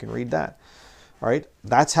 and 9. You can read that. All right?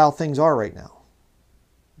 That's how things are right now.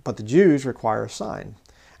 But the Jews require a sign.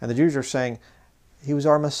 And the Jews are saying, he was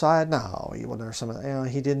our Messiah? No,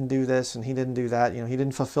 he didn't do this and he didn't do that. He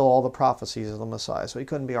didn't fulfill all the prophecies of the Messiah, so he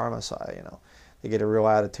couldn't be our Messiah. They get a real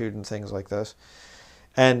attitude and things like this.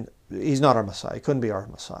 And he's not our Messiah. He couldn't be our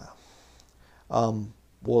Messiah.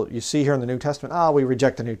 Well, you see here in the New Testament, we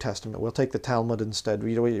reject the New Testament. We'll take the Talmud instead.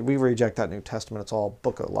 We reject that New Testament. It's all a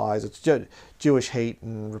book of lies. It's Jewish hate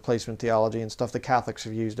and replacement theology and stuff. The Catholics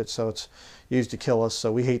have used it, so it's used to kill us.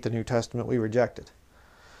 So we hate the New Testament. We reject it.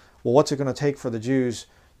 Well, what's it going to take for the Jews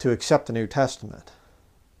to accept the New Testament?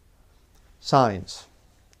 Signs.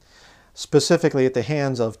 Specifically at the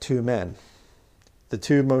hands of two men. The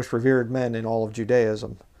two most revered men in all of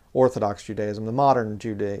Judaism. Orthodox Judaism. The modern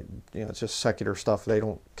Judaism, it's just secular stuff. They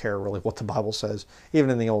don't care really what the Bible says,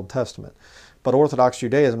 even in the Old Testament. But Orthodox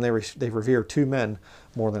Judaism, they revere two men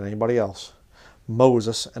more than anybody else.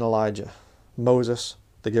 Moses and Elijah. Moses,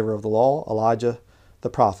 the giver of the law. Elijah,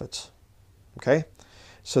 the prophets. Okay?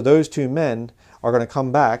 So those two men are going to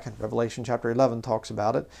come back, and Revelation chapter 11 talks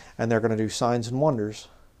about it, and they're going to do signs and wonders.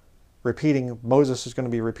 Moses is going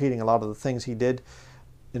to be repeating a lot of the things he did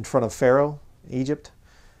in front of Pharaoh, Egypt,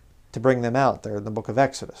 to bring them out there in the book of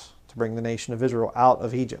Exodus, to bring the nation of Israel out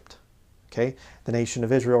of Egypt. Okay? The nation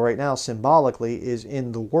of Israel right now symbolically is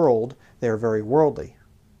in the world. They are very worldly.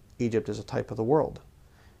 Egypt is a type of the world.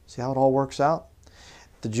 See how it all works out?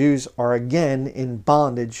 The Jews are again in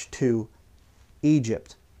bondage to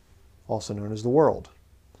Egypt, also known as the world.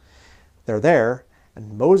 They're there,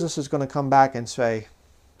 and Moses is going to come back and say,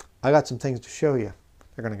 I got some things to show you.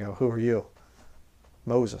 They're going to go, who are you?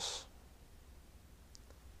 Moses.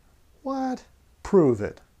 What? Prove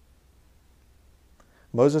it.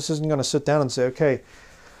 Moses isn't going to sit down and say, okay,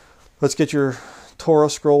 let's get your Torah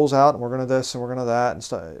scrolls out, and we're going to this, and we're going to that, and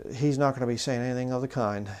stuff. He's not going to be saying anything of the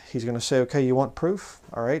kind. He's going to say, okay, you want proof?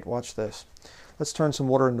 All right, watch this. Let's turn some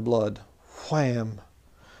water into blood. Wham!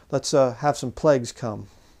 Let's have some plagues come.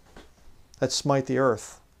 Let's smite the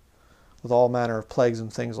earth with all manner of plagues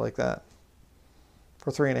and things like that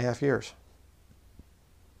for 3.5 years.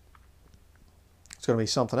 It's going to be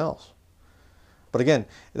something else. But again,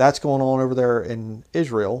 that's going on over there in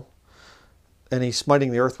Israel, and he's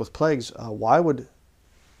smiting the earth with plagues. Why would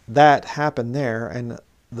that happen there and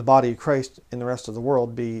the body of Christ in the rest of the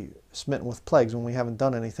world be smitten with plagues when we haven't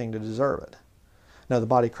done anything to deserve it? No, the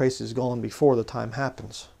body of Christ is gone before the time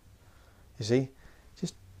happens. You see?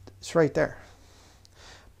 It's right there.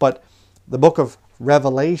 But the book of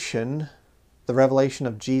Revelation, the revelation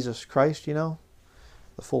of Jesus Christ, the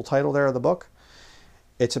full title there of the book,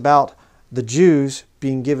 it's about the Jews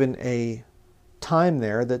being given a time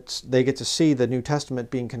there that they get to see the New Testament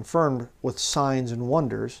being confirmed with signs and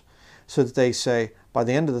wonders, so that they say, by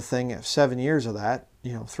the end of the thing, 7 years of that,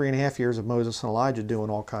 3.5 years of Moses and Elijah doing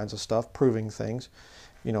all kinds of stuff, proving things,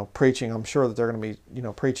 preaching. I'm sure that they're going to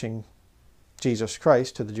be, preaching Jesus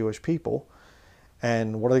Christ to the Jewish people.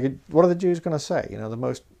 And what are the Jews going to say? The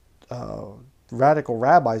most radical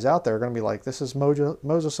rabbis out there are going to be like, this is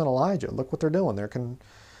Moses and Elijah. Look what they're doing.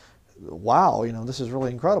 Wow, this is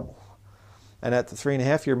really incredible. And at the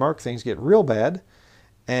 3.5 year mark, things get real bad,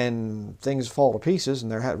 and things fall to pieces,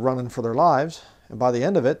 and they're running for their lives. And by the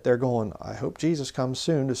end of it, they're going, I hope Jesus comes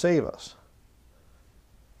soon to save us.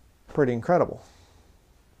 Pretty incredible.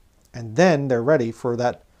 And then they're ready for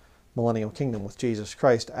that millennial kingdom with Jesus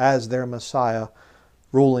Christ as their Messiah,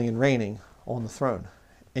 ruling and reigning on the throne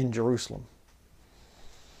in Jerusalem.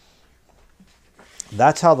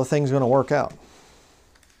 That's how the thing's going to work out.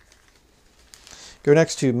 Go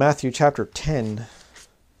next to Matthew chapter 10.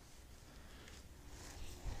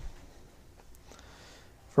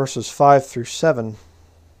 Verses 5 through 7.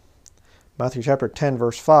 Matthew chapter 10,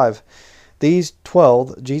 verse 5. These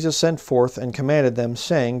 12 Jesus sent forth and commanded them,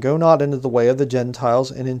 saying, Go not into the way of the Gentiles,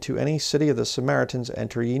 and into any city of the Samaritans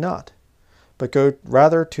enter ye not, but go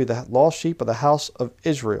rather to the lost sheep of the house of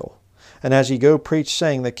Israel. And as ye go, preach,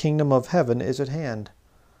 saying, The kingdom of heaven is at hand.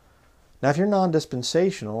 Now, if you're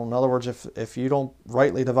non-dispensational, in other words, if you don't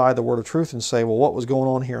rightly divide the word of truth and say, well, what was going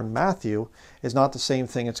on here in Matthew is not the same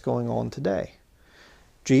thing that's going on today.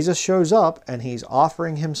 Jesus shows up and he's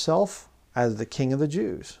offering himself as the King of the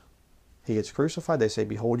Jews. He gets crucified. They say,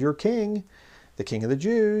 behold your king, the King of the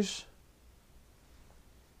Jews.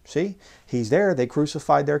 See, he's there. They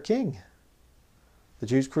crucified their king. The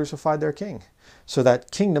Jews crucified their king. So that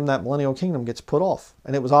kingdom, that millennial kingdom, gets put off.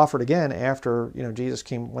 And it was offered again after, Jesus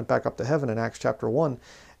went back up to heaven in Acts chapter 1.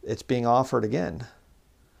 It's being offered again.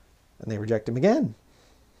 And they reject him again.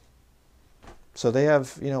 So they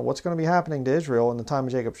have, what's going to be happening to Israel in the time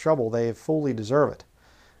of Jacob's trouble, they fully deserve it.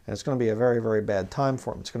 And it's going to be a very, very bad time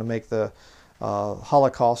for them. It's going to make the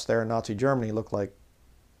Holocaust there in Nazi Germany look like,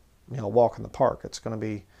 a walk in the park. It's going to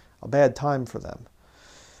be a bad time for them.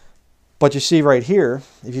 But you see right here,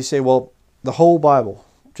 if you say, well, the whole Bible,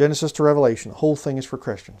 Genesis to Revelation, the whole thing is for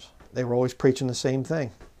Christians. They were always preaching the same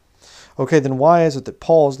thing. Okay, then why is it that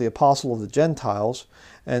Paul's the apostle of the Gentiles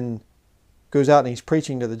and goes out and he's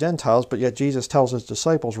preaching to the Gentiles, but yet Jesus tells his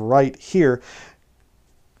disciples right here,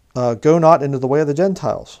 go not into the way of the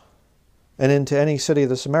Gentiles, and into any city of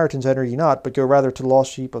the Samaritans enter ye not, but go rather to the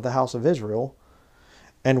lost sheep of the house of Israel.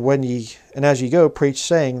 And as ye go, preach,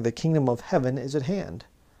 saying, the kingdom of heaven is at hand.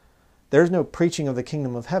 There's no preaching of the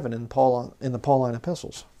kingdom of heaven in the Pauline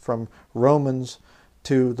epistles, from Romans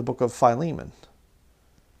to the book of Philemon.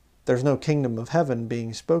 There's no kingdom of heaven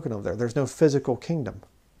being spoken of there. There's no physical kingdom.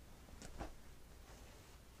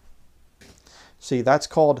 See, that's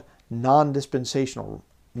called non-dispensational,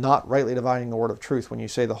 not rightly dividing the word of truth. When you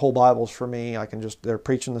say the whole Bible's for me, they're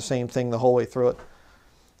preaching the same thing the whole way through it.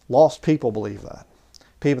 Lost people believe that.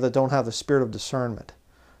 People that don't have the spirit of discernment,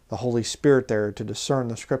 the Holy Spirit there to discern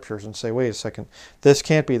the scriptures and say, wait a second, this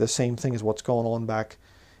can't be the same thing as what's going on back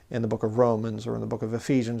in the book of Romans or in the book of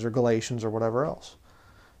Ephesians or Galatians or whatever else.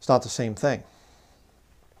 It's not the same thing.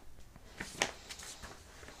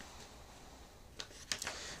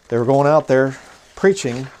 They were going out there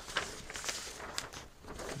preaching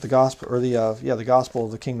the gospel, or the gospel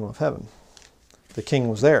of the kingdom of heaven. The king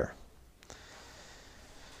was there.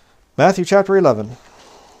 Matthew chapter 11.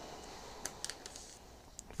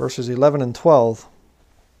 Verses 11 and 12.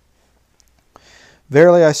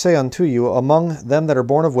 Verily I say unto you, among them that are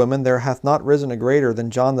born of women, there hath not risen a greater than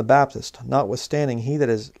John the Baptist. Notwithstanding, he that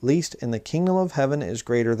is least in the kingdom of heaven is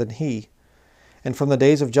greater than he. And from the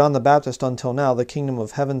days of John the Baptist until now, the kingdom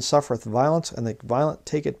of heaven suffereth violence, and the violent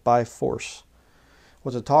take it by force.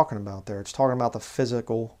 What's it talking about there? It's talking about the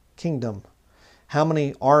physical kingdom. How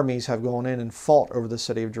many armies have gone in and fought over the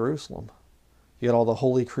city of Jerusalem? You got all the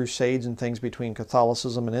holy crusades and things between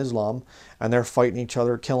Catholicism and Islam, and they're fighting each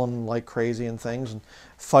other, killing like crazy and things, and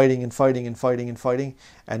fighting and fighting and fighting and fighting.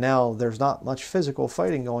 And now there's not much physical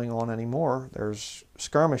fighting going on anymore. There's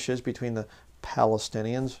skirmishes between the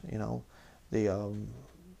Palestinians, the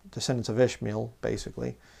descendants of Ishmael,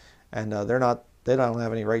 basically, and they don't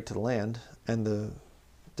have any right to the land. And the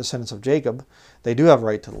descendants of Jacob, they do have a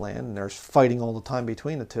right to the land, and there's fighting all the time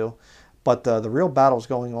between the two. But the real battle's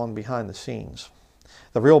going on behind the scenes.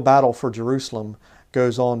 The real battle for Jerusalem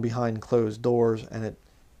goes on behind closed doors, and it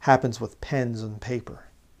happens with pens and paper.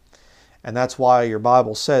 And that's why your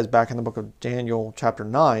Bible says back in the book of Daniel chapter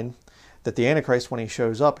 9 that the Antichrist, when he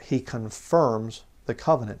shows up, he confirms the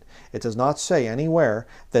covenant. It does not say anywhere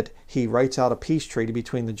that he writes out a peace treaty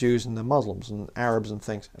between the Jews and the Muslims and Arabs and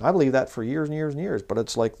things. And I believe that for years and years and years. But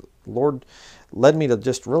it's like the Lord led me to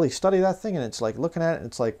just really study that thing. And it's like looking at it, and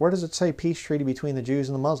it's like, where does it say peace treaty between the Jews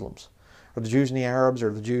and the Muslims? Or the Jews and the Arabs,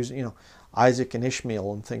 or the Jews, Isaac and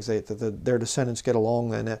Ishmael and things, their descendants get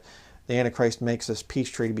along, and the Antichrist makes this peace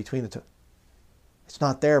treaty between the two. It's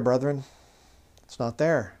not there, brethren. It's not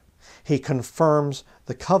there. He confirms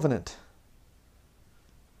the covenant.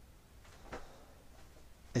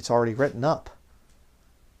 It's already written up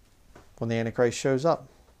when the Antichrist shows up.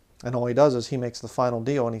 And all he does is he makes the final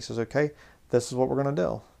deal, and he says, okay, this is what we're going to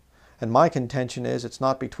do. And my contention is it's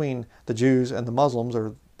not between the Jews and the Muslims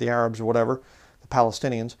or the Arabs or whatever, the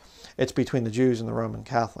Palestinians. It's between the Jews and the Roman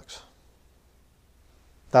Catholics.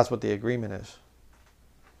 That's what the agreement is.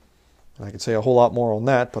 And I could say a whole lot more on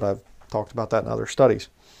that, but I've talked about that in other studies.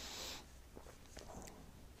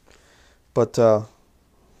 But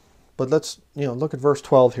let's look at verse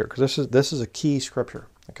 12 here, because this is a key scripture.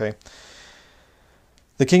 Okay,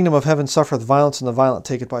 the kingdom of heaven suffereth violence, and the violent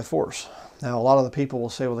take it by force. Now, a lot of the people will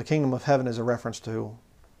say, well, the kingdom of heaven is a reference to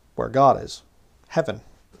where God is, heaven.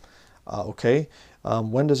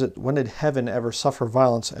 When did heaven ever suffer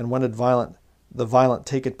violence, and when did the violent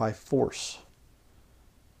take it by force?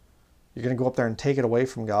 You're going to go up there and take it away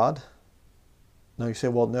from God? No, you say,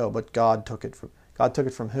 well, no, but God took it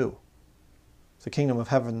from who? If the kingdom of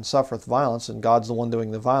heaven suffereth violence, and God's the one doing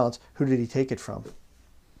the violence, who did he take it from?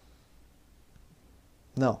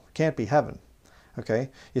 No, it can't be heaven. Okay?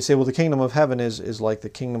 You say, well, the kingdom of heaven is like the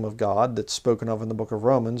kingdom of God that's spoken of in the book of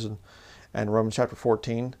Romans and Romans chapter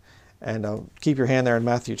 14. And keep your hand there in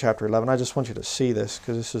Matthew chapter 11. I just want you to see this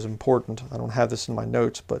because this is important. I don't have this in my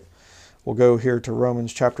notes, but we'll go here to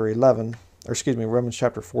Romans chapter 11, or excuse me, Romans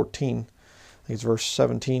chapter 14. I think it's verse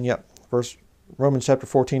 17. Yep, Romans chapter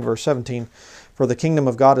 14, verse 17. For the kingdom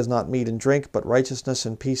of God is not meat and drink, but righteousness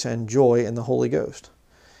and peace and joy in the Holy Ghost.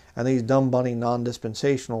 And these dumb bunny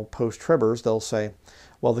non-dispensational post-tribbers, they'll say,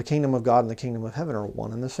 well, the kingdom of God and the kingdom of heaven are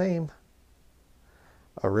one and the same.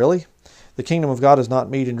 Oh, really? The kingdom of God is not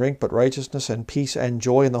meat and drink, but righteousness and peace and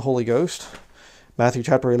joy in the Holy Ghost. Matthew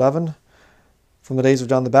chapter 11. From the days of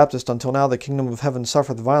John the Baptist until now, the kingdom of heaven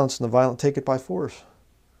suffereth violence, and the violent take it by force.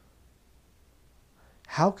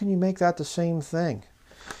 How can you make that the same thing?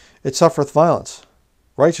 It suffereth violence,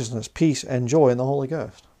 righteousness, peace, and joy in the Holy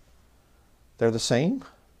Ghost. They're the same?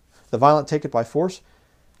 The violent take it by force?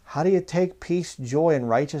 How do you take peace, joy, and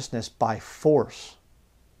righteousness by force?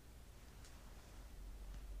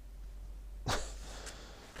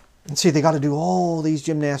 And see, they got to do all these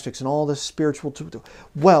gymnastics and all this spiritual...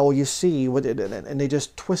 Well, you see, and they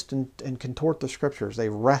just twist and contort the Scriptures. They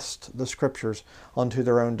wrest the Scriptures unto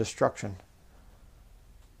their own destruction.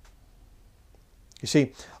 You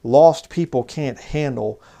see, lost people can't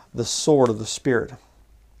handle the sword of the Spirit.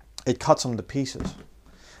 It cuts them to pieces.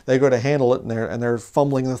 They go to handle it, and they're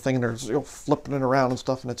fumbling the thing, and they're flipping it around and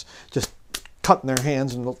stuff, and it's just cutting their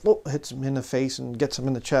hands, and hits them in the face and gets them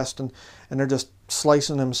in the chest, and they're just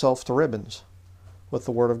slicing themselves to ribbons with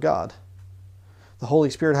the Word of God. The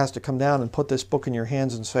Holy Spirit has to come down and put this book in your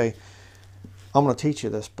hands and say, I'm going to teach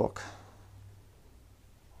you this book.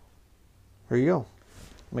 Here you go.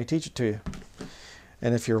 Let me teach it to you.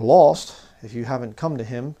 And if you're lost, if you haven't come to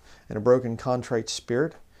Him in a broken, contrite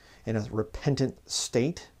spirit, in a repentant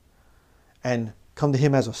state, and come to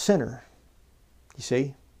Him as a sinner, you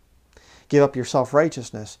see, give up your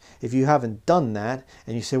self-righteousness. If you haven't done that,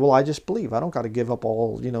 and you say, well, I just believe, I don't got to give up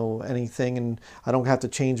all, anything, and I don't have to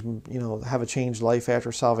change, have a changed life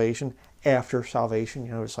after salvation. After salvation,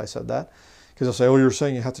 you notice I said that? Because they'll say, oh, you're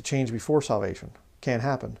saying you have to change before salvation. Can't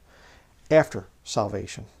happen. After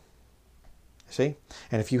salvation. See?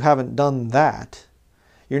 And if you haven't done that,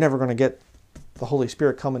 you're never going to get the Holy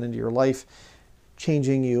Spirit coming into your life,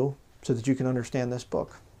 changing you so that you can understand this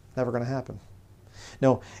book. Never going to happen.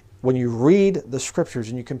 No, when you read the Scriptures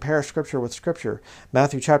and you compare Scripture with Scripture,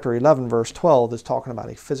 Matthew chapter 11, verse 12 is talking about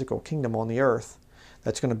a physical kingdom on the earth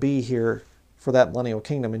that's going to be here for that millennial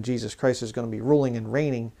kingdom, and Jesus Christ is going to be ruling and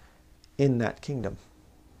reigning in that kingdom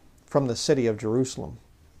from the city of Jerusalem.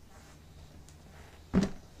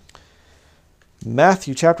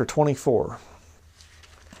 Matthew chapter 24.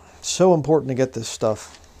 So important to get this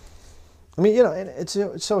stuff. I mean, and it's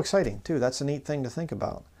so exciting too. That's a neat thing to think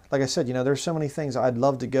about. Like I said, there's so many things. I'd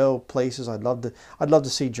love to go places. I'd love to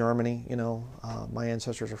see Germany. My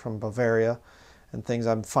ancestors are from Bavaria, and things.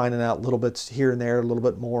 I'm finding out little bits here and there, a little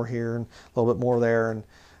bit more here and a little bit more there, and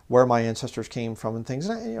where my ancestors came from and things.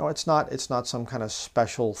 And, it's not some kind of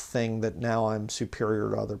special thing that now I'm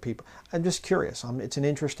superior to other people. I'm just curious. It's an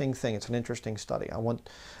interesting thing. It's an interesting study. I want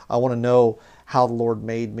to know how the Lord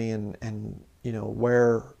made me and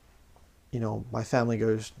where my family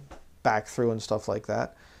goes back through and stuff like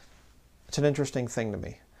that. It's an interesting thing to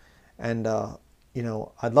me. And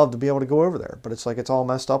I'd love to be able to go over there, but it's like it's all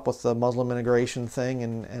messed up with the Muslim immigration thing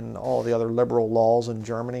and all the other liberal laws in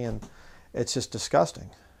Germany, and it's just disgusting.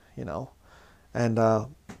 And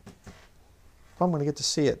I'm going to get to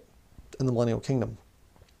see it in the millennial kingdom.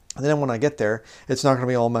 And then when I get there, it's not going to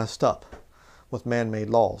be all messed up with man-made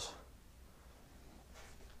laws.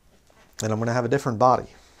 And I'm going to have a different body.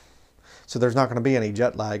 So there's not going to be any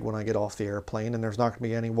jet lag when I get off the airplane, and there's not going to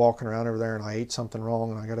be any walking around over there and I ate something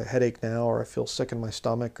wrong and I got a headache now, or I feel sick in my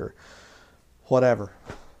stomach, or whatever.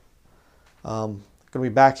 I'm going to be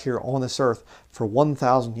back here on this earth for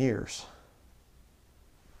 1,000 years.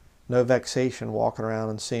 No vexation walking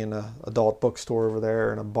around and seeing an adult bookstore over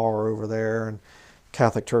there and a bar over there and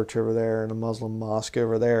Catholic church over there and a Muslim mosque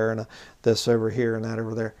over there and this over here and that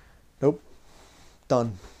over there. Nope.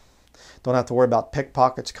 Done. Don't have to worry about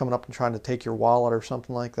pickpockets coming up and trying to take your wallet or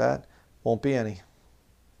something like that. Won't be any.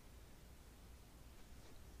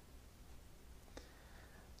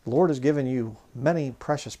 The Lord has given you many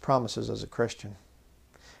precious promises as a Christian.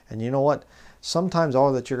 And you know what? Sometimes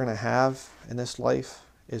all that you're going to have in this life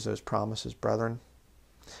is those promises, brethren.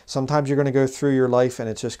 Sometimes you're going to go through your life and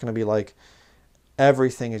it's just going to be like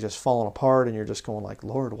everything is just falling apart and you're just going like,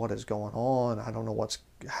 Lord, what is going on? I don't know what's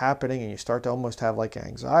happening. And you start to almost have like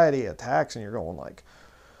anxiety attacks and you're going like,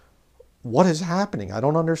 what is happening? I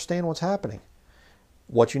don't understand what's happening.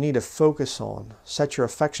 What you need to focus on, set your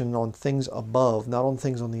affection on things above, not on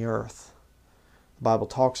things on the earth. The Bible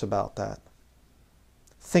talks about that.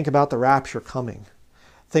 Think about the rapture coming.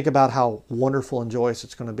 Think about how wonderful and joyous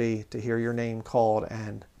it's going to be to hear your name called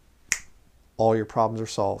and all your problems are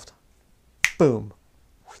solved. Boom.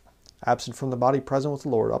 Absent from the body, present with the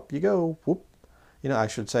Lord. Up you go. Whoop. You know, I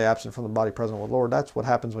should say absent from the body, present with the Lord. That's what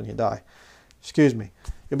happens when you die. Excuse me.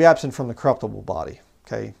 You'll be absent from the corruptible body.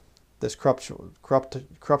 Okay? This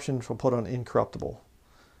corruption shall put on incorruptible.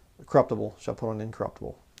 The corruptible shall put on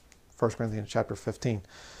incorruptible. 1 Corinthians chapter 15.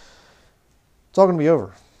 It's all going to be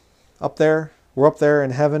over. Up there, we're up there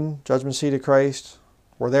in heaven, judgment seat of Christ.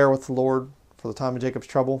 We're there with the Lord for the time of Jacob's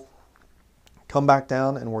trouble. Come back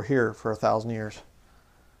down and we're here for 1,000 years.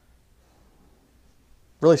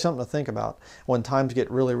 Really something to think about when times get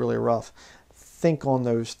really, really rough. Think on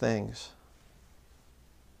those things.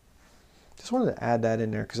 Just wanted to add that in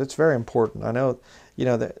there because it's very important. I know, you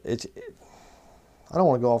know, that I don't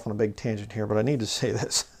want to go off on a big tangent here, but I need to say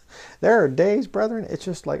this. There are days, brethren, it's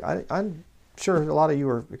just like, I'm sure a lot of you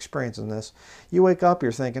are experiencing this. You wake up,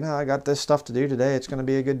 you're thinking, oh, I got this stuff to do today. It's going to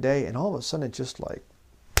be a good day. And all of a sudden, it's just like,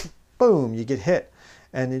 boom, you get hit.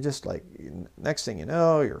 And you just like, next thing you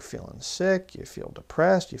know, you're feeling sick. You feel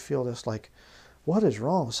depressed. You feel just like, what is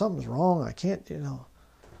wrong? Something's wrong. I can't, you know,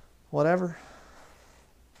 whatever.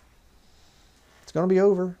 It's going to be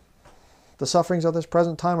over. The sufferings of this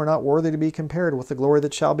present time are not worthy to be compared with the glory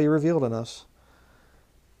that shall be revealed in us.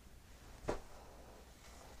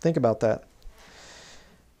 Think about that.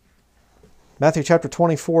 Matthew chapter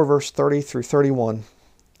 24, verse 30 through 31. It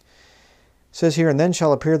says here, and then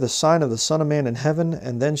shall appear the sign of the Son of Man in heaven,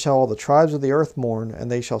 and then shall all the tribes of the earth mourn,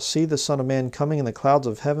 and they shall see the Son of Man coming in the clouds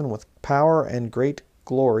of heaven with power and great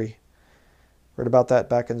glory. Read about that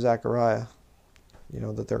back in Zechariah. You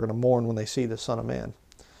know, that they're going to mourn when they see the Son of Man.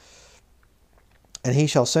 And he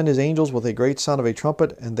shall send his angels with a great sound of a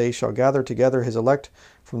trumpet, and they shall gather together his elect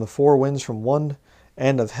from the four winds, from one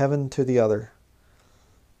end of heaven to the other.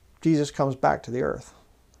 Jesus comes back to the earth,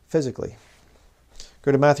 physically.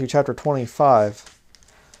 Go to Matthew chapter 25,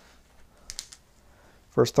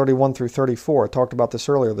 verse 31 through 34. I talked about this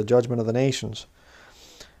earlier, the judgment of the nations.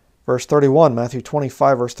 Verse 31, Matthew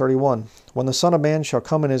 25, verse 31. When the Son of Man shall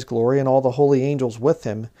come in his glory, and all the holy angels with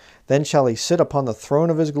him, then shall he sit upon the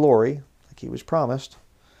throne of his glory, like he was promised.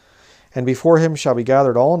 And before him shall be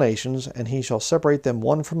gathered all nations, and he shall separate them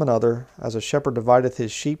one from another, as a shepherd divideth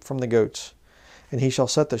his sheep from the goats. And he shall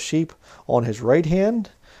set the sheep on his right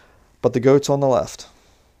hand, but the goats on the left.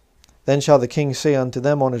 Then shall the king say unto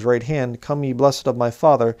them on his right hand, Come ye blessed of my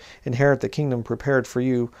Father, inherit the kingdom prepared for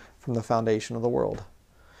you from the foundation of the world.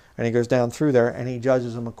 And he goes down through there, and he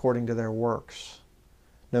judges them according to their works.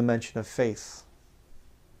 No mention of faith.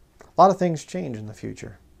 A lot of things change in the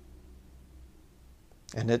future.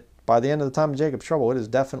 And by the end of the time of Jacob's trouble, it is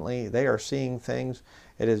definitely, they are seeing things.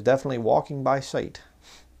 It is definitely walking by sight.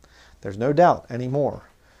 There's no doubt anymore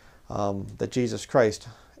that Jesus Christ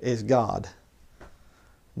is God.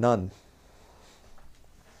 None.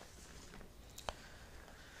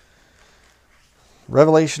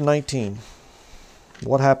 Revelation 19.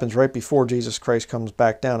 What happens right before Jesus Christ comes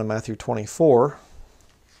back down in Matthew 24?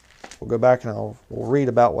 We'll go back and we'll read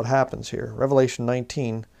about what happens here. Revelation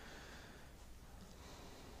 19,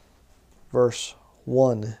 verse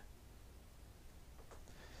 1. It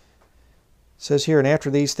says here, And after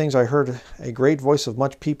these things I heard a great voice of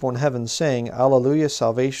much people in heaven saying, Alleluia,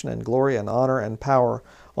 salvation and glory and honor and power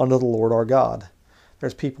unto the Lord our God.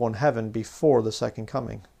 There's people in heaven before the second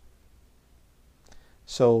coming.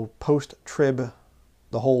 So post-trib,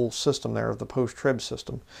 the whole system there of the post-trib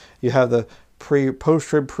system. You have the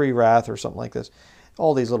post-trib pre-wrath or something like this.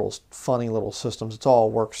 All these little funny little systems. It's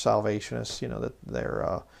all work salvationists, you know, that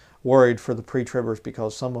they're worried for the pre-tribbers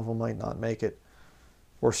because some of them might not make it.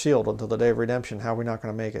 We're sealed until the day of redemption. How are we not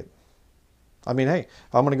going to make it? I mean, hey,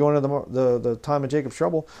 if I'm going to go into the time of Jacob's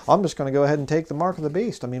trouble, I'm just going to go ahead and take the mark of the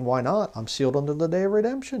beast. I mean, why not? I'm sealed until the day of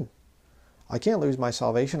redemption. I can't lose my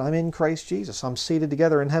salvation. I'm in Christ Jesus. I'm seated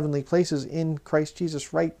together in heavenly places in Christ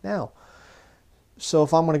Jesus right now. So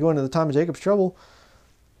if I'm going to go into the time of Jacob's trouble,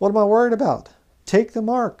 what am I worried about? Take the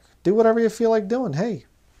mark. Do whatever you feel like doing. Hey,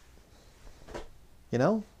 you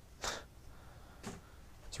know,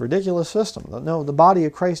 it's a ridiculous system. No, the body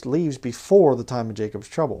of Christ leaves before the time of Jacob's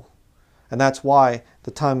trouble. And that's why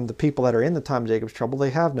the people that are in the time of Jacob's trouble, they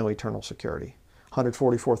have no eternal security.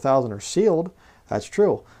 144,000 are sealed. That's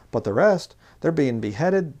true. But the rest, they're being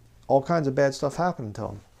beheaded. all kinds of bad stuff happening to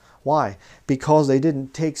them. Why? Because they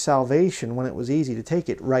didn't take salvation when it was easy to take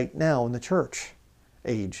it right now in the church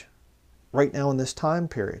age. Right now in this time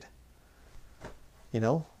period. You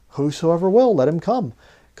know, whosoever will, let him come.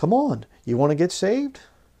 Come on, you want to get saved?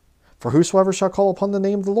 For whosoever shall call upon the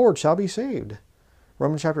name of the Lord shall be saved.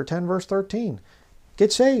 Romans chapter 10, verse 13.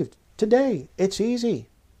 Get saved today. It's easy.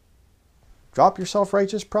 Drop your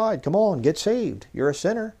self-righteous pride. Come on, get saved. You're a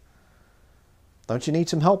sinner. Don't you need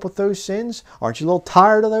some help with those sins? Aren't you a little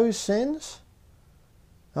tired of those sins?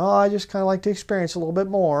 Oh, I just kind of like to experience a little bit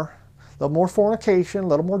more. A little more fornication, a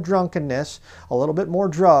little more drunkenness, a little bit more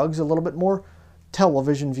drugs, a little bit more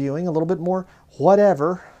television viewing, a little bit more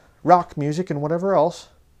whatever, rock music and whatever else.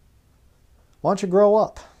 Why don't you grow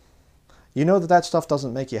up? You know that that stuff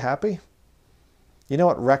doesn't make you happy. You know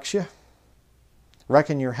it wrecks you.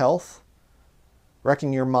 Wrecking your health.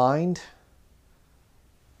 Wrecking your mind.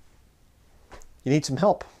 You need some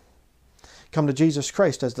help. Come to Jesus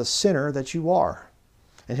Christ as the sinner that you are,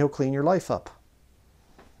 and He'll clean your life up.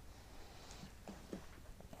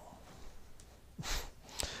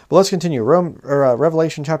 But let's continue.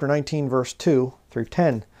 Revelation chapter 19, verse 2 through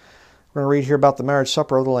 10. We're going to read here about the marriage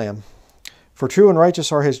supper of the Lamb. For true and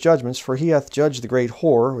righteous are his judgments, for he hath judged the great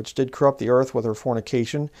whore, which did corrupt the earth with her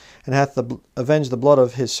fornication, and hath avenged the blood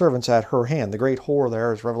of his servants at her hand. The great whore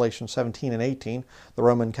there is Revelation 17 and 18, the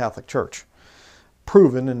Roman Catholic Church.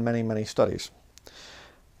 Proven in many, many studies.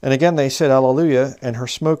 And again they said, Alleluia, and her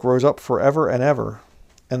smoke rose up forever and ever.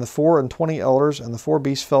 And the 24 elders and the 4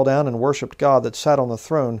 beasts fell down and worshipped God that sat on the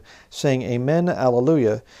throne, saying, Amen,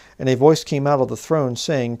 Alleluia. And a voice came out of the throne,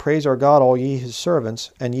 saying, Praise our God, all ye his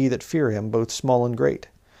servants, and ye that fear him, both small and great.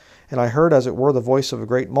 And I heard as it were the voice of a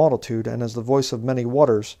great multitude, and as the voice of many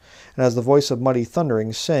waters, and as the voice of mighty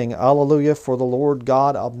thunderings, saying, Alleluia, for the Lord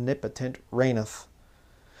God omnipotent reigneth.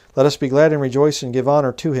 Let us be glad and rejoice and give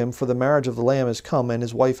honor to him, for the marriage of the Lamb is come, and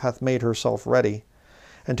his wife hath made herself ready.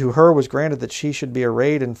 And to her was granted that she should be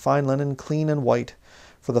arrayed in fine linen, clean and white,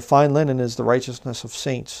 for the fine linen is the righteousness of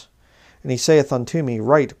saints. And he saith unto me,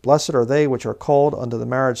 Right, blessed are they which are called unto the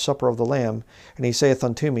marriage supper of the Lamb. And he saith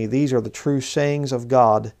unto me, These are the true sayings of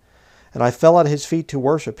God. And I fell at his feet to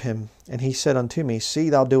worship him. And he said unto me,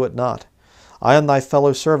 See thou do it not. I am thy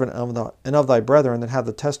fellow servant and of thy brethren that have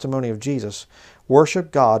the testimony of Jesus.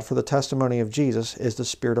 Worship God, for the testimony of Jesus is the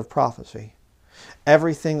spirit of prophecy.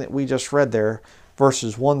 Everything that we just read there,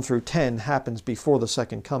 verses 1 through 10, happens before the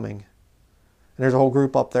second coming. And there's a whole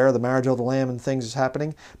group up there, the marriage of the Lamb and things is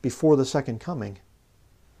happening before the second coming.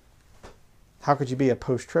 How could you be a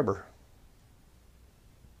post-tribber?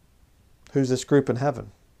 Who's this group in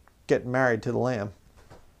heaven? Getting married to the Lamb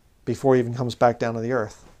before he even comes back down to the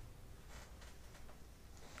earth.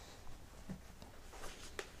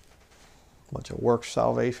 Bunch of works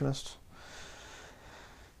salvationists.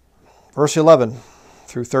 Verse 11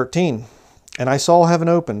 through 13. And I saw heaven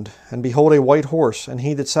opened, and behold a white horse, and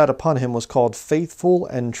he that sat upon him was called Faithful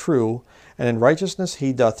and True, and in righteousness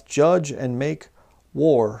he doth judge and make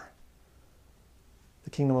war. The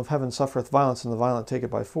kingdom of heaven suffereth violence, and the violent take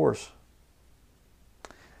it by force.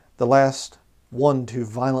 The last one to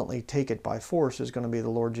violently take it by force is going to be the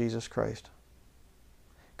Lord Jesus Christ.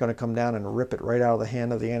 Going to come down and rip it right out of the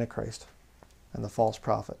hand of the Antichrist and the false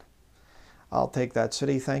prophet. I'll take that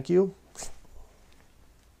city, thank you.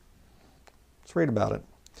 Let's read about it.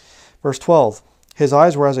 Verse 12. His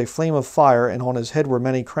eyes were as a flame of fire, and on his head were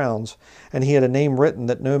many crowns. And he had a name written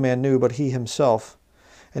that no man knew but he himself.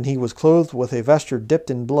 And he was clothed with a vesture dipped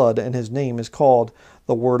in blood, and his name is called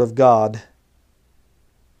the Word of God.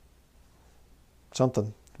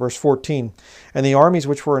 Something. Verse 14. And the armies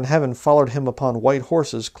which were in heaven followed him upon white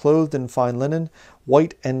horses, clothed in fine linen,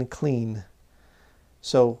 white and clean.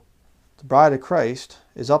 So the bride of Christ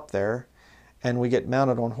is up there, and we get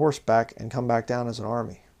mounted on horseback and come back down as an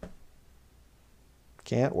army.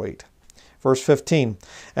 Can't wait. Verse 15.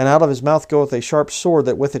 And out of his mouth goeth a sharp sword,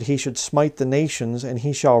 that with it he should smite the nations, and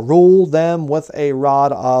he shall rule them with a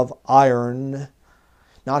rod of iron.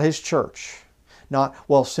 Not his church. Not,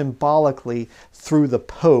 well, symbolically through the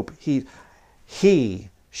Pope. He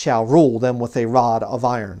shall rule them with a rod of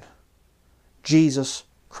iron. Jesus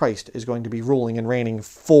Christ is going to be ruling and reigning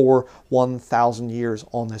for 1,000 years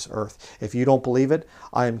on this earth. If you don't believe it,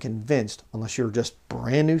 I am convinced, unless you're just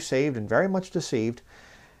brand new saved and very much deceived,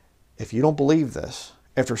 if you don't believe this,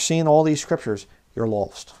 after seeing all these scriptures, you're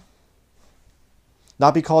lost.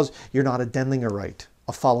 Not because you're not a Denlingerite,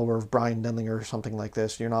 a follower of Brian Denlinger or something like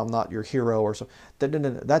this. I'm not your hero or something.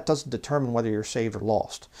 That doesn't determine whether you're saved or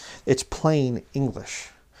lost. It's plain English.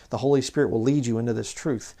 The Holy Spirit will lead you into this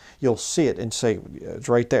truth. You'll see it and say, it's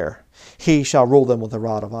right there. He shall rule them with a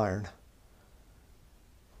rod of iron.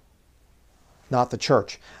 not the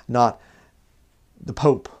church, not the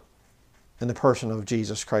Pope in the person of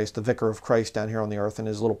Jesus Christ, the vicar of Christ down here on the earth, and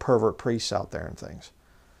his little pervert priests out there and things.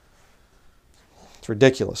 It's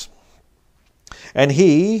ridiculous. And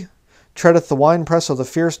he treadeth the winepress of the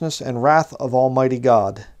fierceness and wrath of Almighty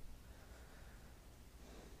God.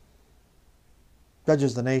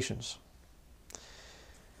 Judges the nations.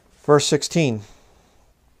 Verse 16.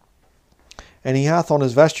 And he hath on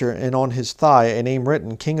his vesture and on his thigh a name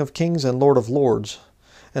written, King of Kings and Lord of Lords.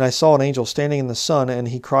 And I saw an angel standing in the sun, and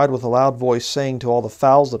he cried with a loud voice, saying to all the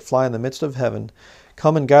fowls that fly in the midst of heaven,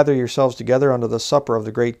 Come and gather yourselves together unto the supper of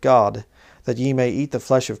the great God, that ye may eat the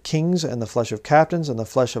flesh of kings, and the flesh of captains, and the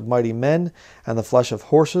flesh of mighty men, and the flesh of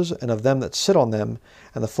horses, and of them that sit on them,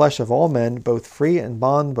 and the flesh of all men, both free and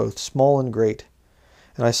bond, both small and great.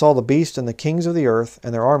 And I saw the beast and the kings of the earth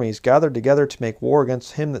and their armies gathered together to make war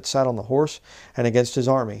against him that sat on the horse and against his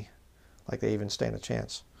army. Like they even stand a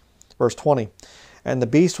chance. Verse 20. And the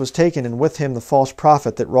beast was taken, and with him the false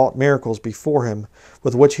prophet that wrought miracles before him,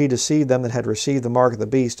 with which he deceived them that had received the mark of the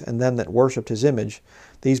beast, and them that worshipped his image.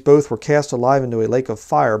 These both were cast alive into a lake of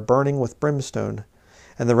fire, burning with brimstone.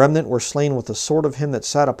 And the remnant were slain with the sword of him that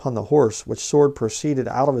sat upon the horse, which sword proceeded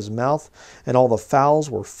out of his mouth, and all the fowls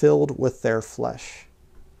were filled with their flesh.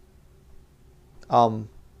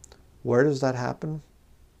 Where does that happen?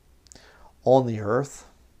 On the earth.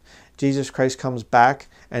 Jesus Christ comes back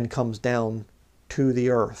and comes down to the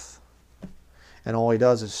earth. And all he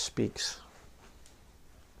does is speaks.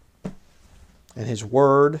 And his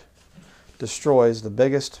word destroys the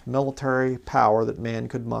biggest military power that man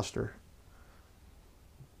could muster.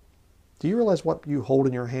 Do you realize what you hold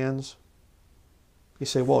in your hands? You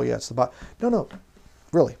say, well, yeah, it's the Bible. No,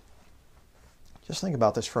 really. Just think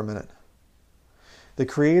about this for a minute. The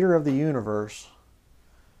creator of the universe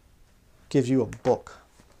gives you a book.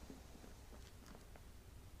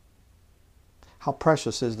 How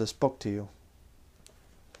precious is this book to you?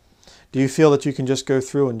 Do you feel that you can just go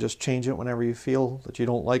through and just change it whenever you feel that you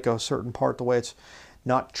don't like a certain part the way it's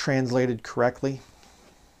not translated correctly?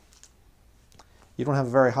 You don't have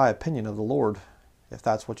a very high opinion of the Lord if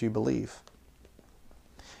that's what you believe.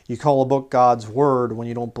 You call a book God's Word when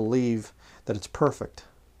you don't believe that it's perfect.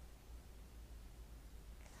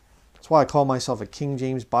 That's why I call myself a King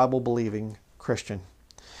James Bible believing Christian.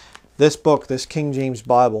 This book, this King James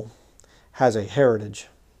Bible, has a heritage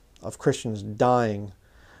of Christians dying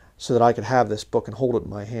so that I could have this book and hold it in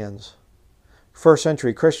my hands. First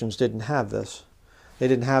century Christians didn't have this. They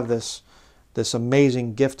didn't have this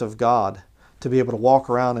amazing gift of God to be able to walk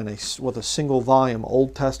around with a single volume,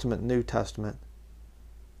 Old Testament, New Testament.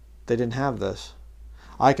 They didn't have this.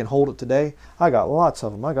 I can hold it today. I got lots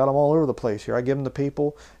of them. I got them all over the place here. I give them to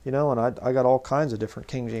people, and I got all kinds of different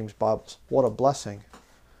King James Bibles. What a blessing.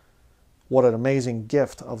 What an amazing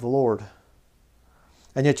gift of the Lord.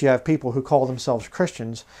 And yet you have people who call themselves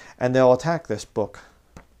Christians, and they'll attack this book.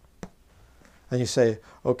 And you say,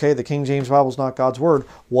 okay, the King James Bible is not God's Word.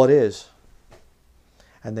 What is?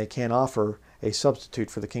 And they can't offer a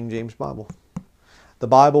substitute for the King James Bible. The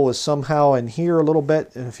Bible is somehow in here a little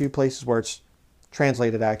bit, in a few places where it's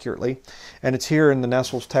translated accurately. And it's here in the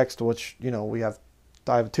Nestle's text, which, I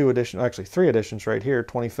have 2 editions, actually 3 editions right here,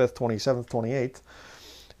 25th, 27th, 28th.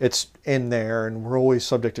 It's in there, and we're always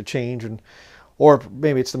subject to change. Or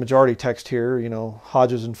maybe it's the majority text here,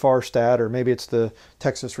 Hodges and Farstad, or maybe it's the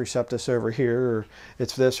Textus Receptus over here, or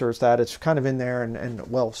it's this or it's that. It's kind of in there,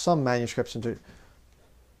 and well, some manuscripts into.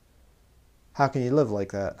 How can you live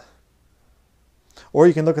like that? Or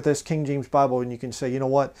you can look at this King James Bible and you can say, you know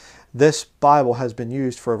what? This Bible has been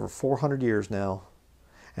used for over 400 years now.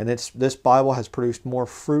 And this Bible has produced more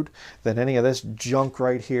fruit than any of this junk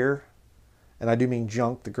right here. And I do mean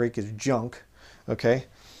junk. The Greek is junk. Okay?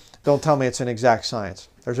 Don't tell me it's an exact science.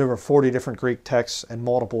 There's over 40 different Greek texts and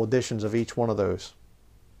multiple editions of each one of those.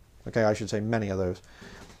 Okay, I should say many of those.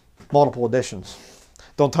 Multiple editions.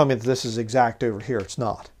 Don't tell me that this is exact over here. It's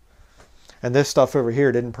not. And this stuff over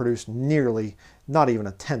here didn't produce nearly, not even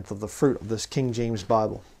a tenth of the fruit of this King James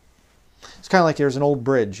Bible. It's kind of like there's an old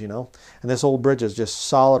bridge, and this old bridge is just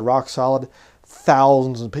solid, rock solid.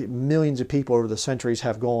 Thousands and millions of people over the centuries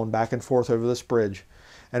have gone back and forth over this bridge.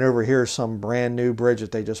 And over here is some brand new bridge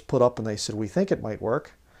that they just put up, and they said, we think it might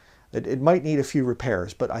work. It might need a few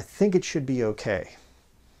repairs, but I think it should be okay.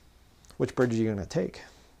 Which bridge are you going to take?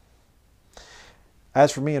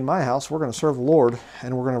 As for me and my house, we're going to serve the Lord,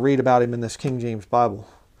 and we're going to read about Him in this King James Bible.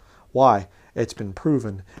 Why? It's been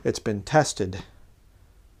proven. It's been tested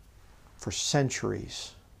for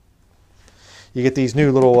centuries. You get these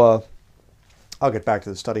new little... I'll get back to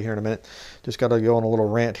the study here in a minute. Just got to go on a little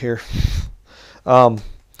rant here. You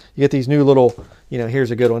get these new little...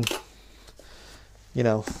 here's a good one. You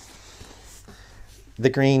know, the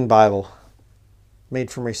Green Bible, made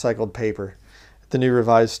from recycled paper, the New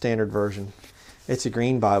Revised Standard Version. It's a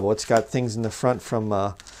green Bible. It's got things in the front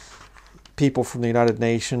from people from the United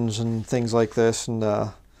Nations and things like this. And,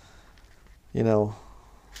 you know,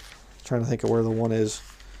 trying to think of where the one is.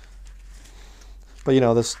 But, you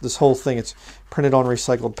know, this whole thing, it's printed on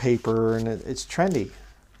recycled paper, and it's trendy.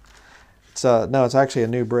 It's no, it's actually a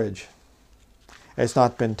new bridge. It's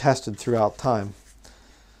not been tested throughout time.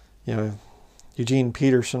 You know, Eugene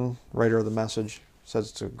Peterson, writer of the Message,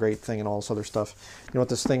 says it's a great thing and all this other stuff. You know what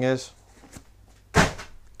this thing is?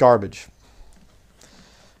 Garbage.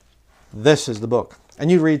 This is the book.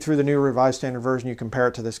 And you read through the New Revised Standard Version, you compare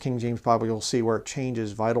it to this King James Bible, you'll see where it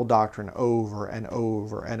changes vital doctrine over and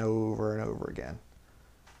over and over and over again.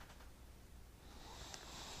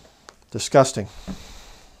 Disgusting.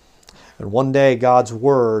 And one day God's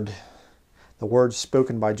Word, the words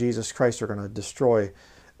spoken by Jesus Christ, are going to destroy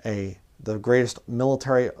the greatest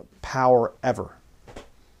military power ever.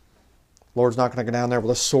 Lord's not going to go down there with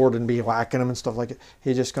a sword and be whacking them and stuff like it.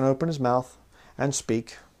 He's just going to open his mouth and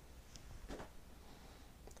speak.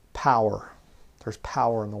 Power. There's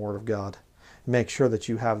power in the Word of God. Make sure that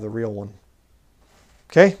you have the real one.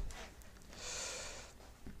 Okay?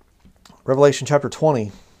 Revelation chapter 20.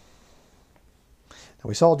 Now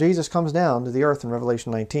we saw Jesus comes down to the earth in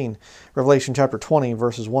Revelation 19. Revelation chapter 20,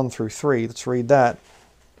 verses 1 through 3. Let's read that.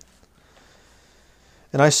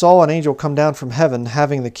 And I saw an angel come down from heaven,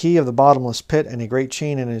 having the key of the bottomless pit and a great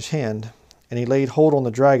chain in his hand. And he laid hold on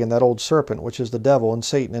the dragon, that old serpent, which is the devil and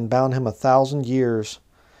Satan, and bound him 1,000 years,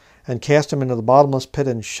 and cast him into the bottomless pit,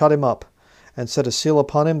 and shut him up, and set a seal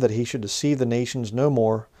upon him, that he should deceive the nations no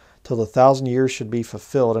more, till the 1,000 years should be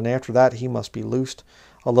fulfilled. And after that he must be loosed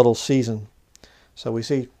a little season. So we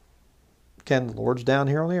see, again, the Lord's down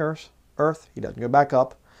here on the earth. He doesn't go back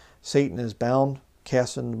up. Satan is bound,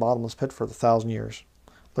 cast in the bottomless pit for the 1,000 years.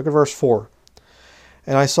 Look at verse 4.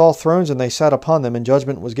 And I saw thrones, and they sat upon them, and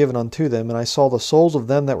judgment was given unto them. And I saw the souls of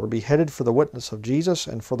them that were beheaded for the witness of Jesus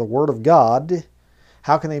and for the word of God.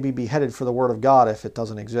 How can they be beheaded for the word of God if it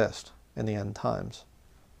doesn't exist in the end times?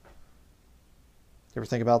 You ever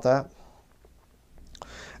think about that?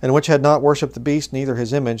 And which had not worshipped the beast, neither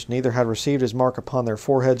his image, neither had received his mark upon their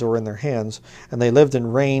foreheads or in their hands. And they lived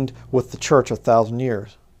and reigned with the church 1,000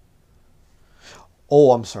 years.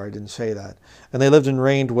 Oh, I'm sorry, I didn't say that. And they lived and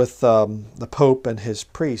reigned with the Pope and his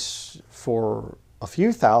priests for a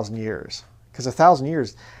few thousand years. Because 1,000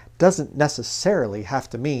 years doesn't necessarily have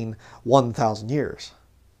to mean 1,000 years.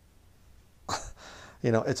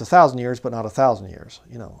 You know, it's 1,000 years, but not 1,000 years.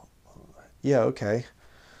 You know, yeah, okay.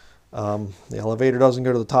 The elevator doesn't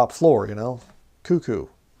go to the top floor, you know. Cuckoo.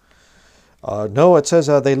 No, it says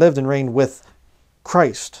they lived and reigned with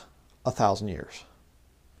Christ 1,000 years.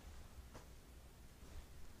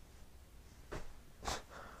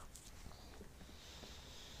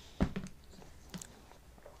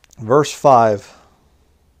 Verse 5.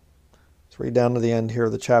 Let's read down to the end here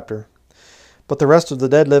of the chapter. But the rest of the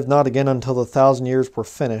dead lived not again until the 1,000 years were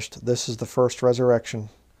finished. This is the first resurrection.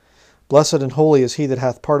 Blessed and holy is he that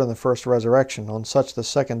hath part in the first resurrection. On such the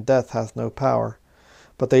second death hath no power.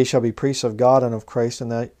 But they shall be priests of God and of Christ,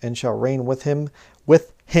 and shall reign with him.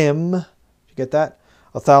 You get that?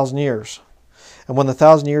 1,000 years. And when the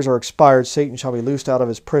 1,000 years are expired, Satan shall be loosed out of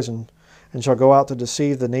his prison, and shall go out to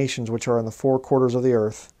deceive the nations which are in the four quarters of the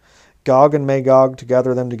earth, Gog and Magog, to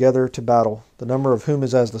gather them together to battle, the number of whom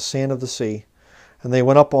is as the sand of the sea. And they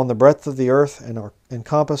went up on the breadth of the earth, and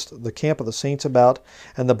encompassed the camp of the saints about,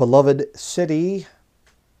 and the beloved city,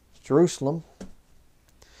 Jerusalem.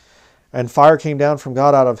 And fire came down from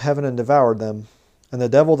God out of heaven and devoured them. And the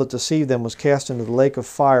devil that deceived them was cast into the lake of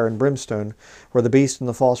fire and brimstone, where the beast and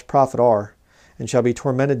the false prophet are, and shall be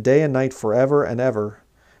tormented day and night forever and ever.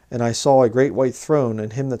 And I saw a great white throne,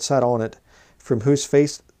 and him that sat on it, from whose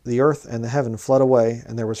face the earth and the heaven fled away,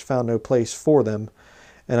 and there was found no place for them.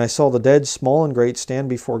 And I saw the dead, small and great, stand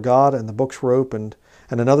before God, and the books were opened.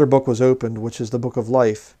 And another book was opened, which is the book of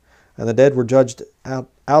life. And the dead were judged out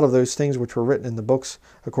of those things which were written in the books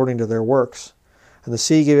according to their works. And the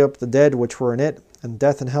sea gave up the dead which were in it, and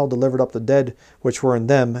death and hell delivered up the dead which were in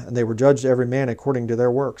them, and they were judged every man according to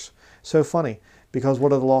their works. So funny, because what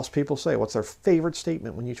do the lost people say? What's their favorite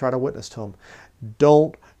statement when you try to witness to them?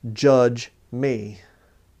 Don't judge me.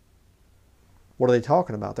 What are they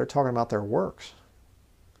talking about? They're talking about their works.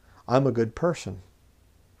 I'm a good person.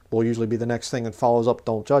 Will usually be the next thing that follows up,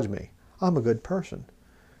 don't judge me. I'm a good person.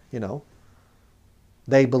 You know,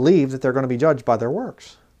 they believe that they're going to be judged by their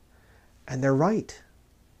works. And they're right.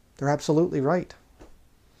 They're absolutely right.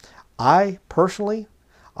 I, personally,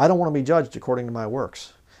 I don't want to be judged according to my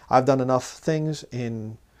works. I've done enough things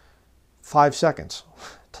in 5 seconds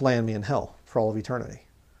to land me in hell for all of eternity.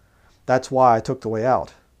 That's why I took the way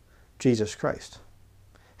out. Jesus Christ.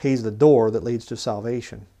 He's the door that leads to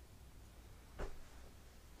salvation.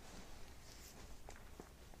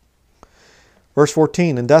 Verse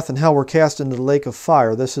 14, and death and hell were cast into the lake of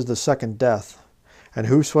fire. This is the second death. And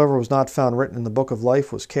whosoever was not found written in the book of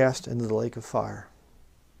life was cast into the lake of fire.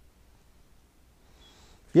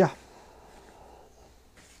 Yeah.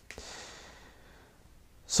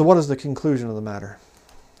 So what is the conclusion of the matter?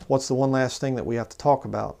 What's the one last thing that we have to talk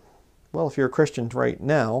about? Well, if you're a Christian right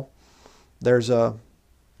now, there's I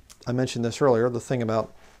mentioned this earlier, the thing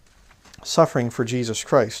about suffering for Jesus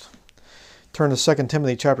Christ. Turn to 2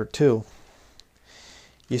 Timothy chapter 2.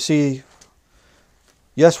 You see,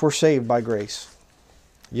 yes, we're saved by grace.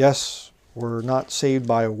 Yes, we're not saved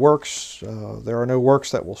by works. There are no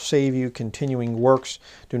works that will save you. Continuing works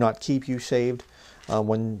do not keep you saved.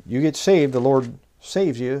 When you get saved, the Lord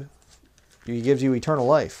saves you. He gives you eternal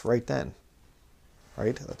life right then.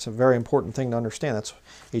 Right? That's a very important thing to understand. That's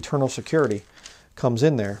eternal security comes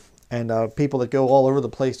in there. And people that go all over the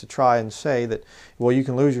place to try and say that, well, you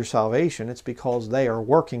can lose your salvation, it's because they are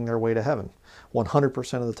working their way to heaven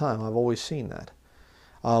 100% of the time. I've always seen that.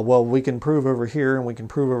 Well, we can prove over here and we can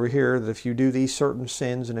prove over here that if you do these certain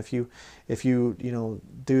sins and if you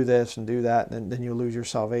do this and do that, then you'll lose your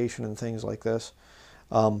salvation and things like this.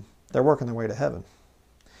 They're working their way to heaven.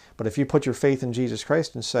 But if you put your faith in Jesus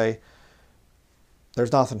Christ and say,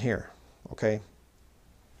 there's nothing here, okay?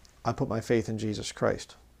 I put my faith in Jesus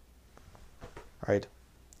Christ. Right?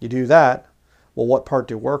 You do that, well, what part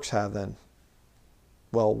do works have then?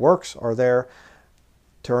 Well, works are there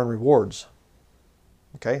to earn rewards.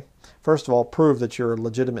 Okay? First of all, prove that you're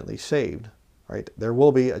legitimately saved. Right? There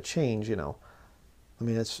will be a change, I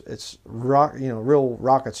mean, it's real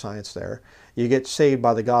rocket science there. You get saved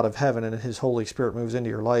by the God of heaven and His Holy Spirit moves into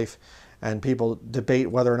your life and people debate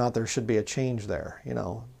whether or not there should be a change there,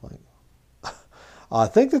 I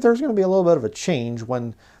think that there's going to be a little bit of a change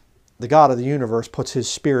when the God of the universe puts His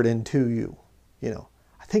Spirit into you.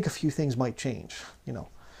 I think a few things might change,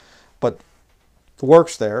 But the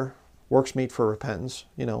works there, works meet for repentance,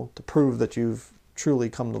 to prove that you've truly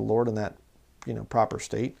come to the Lord in that, proper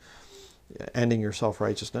state, ending your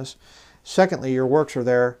self-righteousness. Secondly, your works are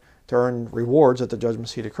there to earn rewards at the judgment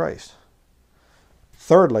seat of Christ.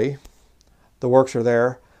 Thirdly, the works are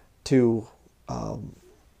there to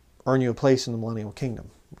earn you a place in the millennial kingdom.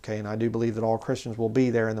 Okay, and I do believe that all Christians will be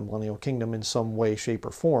there in the millennial kingdom in some way, shape,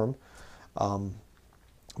 or form.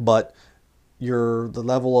 But the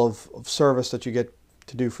level of service that you get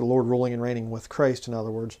to do for the Lord, ruling and reigning with Christ, in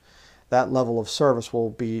other words, that level of service will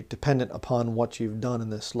be dependent upon what you've done in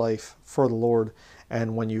this life for the Lord.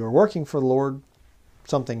 And when you are working for the Lord,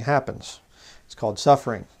 something happens. It's called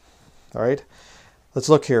suffering. All right? Let's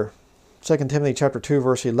look here. 2 Timothy chapter 2,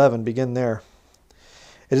 verse 11, begin there.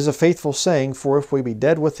 It is a faithful saying, for if we be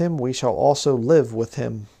dead with Him, we shall also live with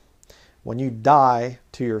Him. When you die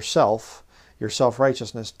to yourself, your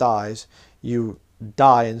self-righteousness dies. You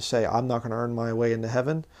die and say, I'm not going to earn my way into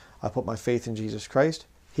heaven. I put my faith in Jesus Christ.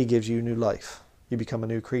 He gives you new life. You become a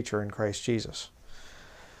new creature in Christ Jesus.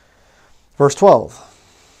 Verse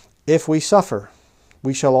 12. If we suffer,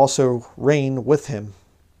 we shall also reign with Him.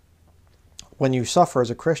 When you suffer as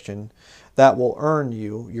a Christian, that will earn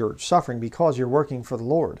you your suffering because you're working for the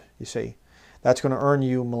Lord, you see. That's going to earn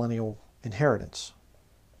you millennial inheritance.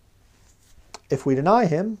 If we deny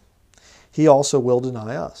Him, He also will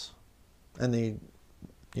deny us. And the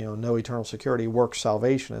no eternal security works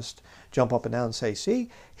salvationists jump up and down and say, see,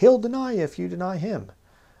 He'll deny you if you deny Him.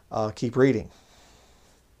 Keep reading.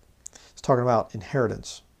 It's talking about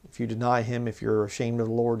inheritance. If you deny Him, if you're ashamed of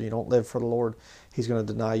the Lord, you don't live for the Lord, He's going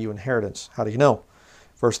to deny you inheritance. How do you know?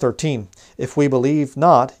 Verse 13, if we believe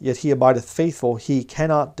not, yet He abideth faithful, He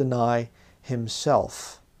cannot deny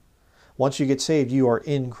Himself. Once you get saved, you are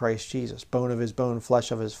in Christ Jesus, bone of His bone,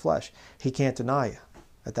 flesh of His flesh. He can't deny you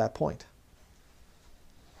at that point.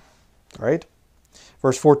 All right?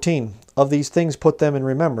 Verse 14, of these things put them in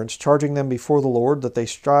remembrance, charging them before the Lord, that they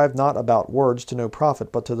strive not about words to no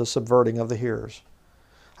profit, but to the subverting of the hearers.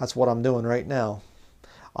 That's what I'm doing right now.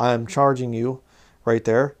 I am charging you right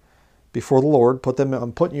there before the Lord.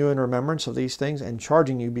 I'm putting you in remembrance of these things and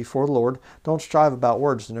charging you before the Lord. Don't strive about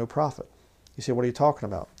words to no profit. You say, what are you talking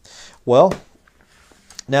about? Well,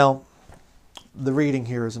 now, the reading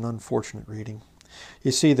here is an unfortunate reading.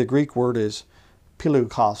 You see, the Greek word is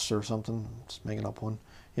pilukos or something. Just making up one,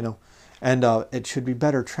 And it should be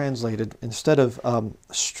better translated. Instead of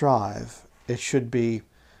strive, it should be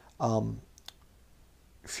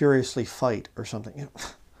furiously fight or something.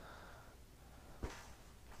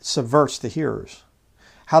 It subverts the hearers.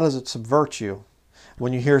 How does it subvert you?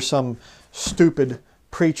 When you hear some stupid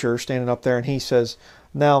preacher standing up there and he says,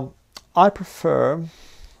 now, I prefer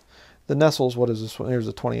the Nestles, what is this one? Here's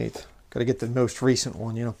the 28th. Got to get the most recent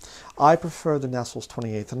one, you know. I prefer the Nestles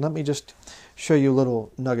 28th. And let me just show you a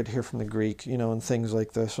little nugget here from the Greek, you know, and things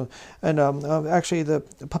like this. And actually, the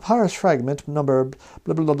papyrus fragment number,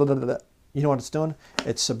 blah, blah, blah, blah, blah, blah. You know what it's doing?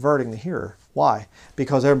 It's subverting the hearer. Why?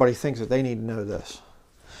 Because everybody thinks that they need to know this.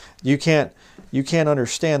 You can't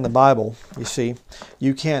understand the Bible, you see.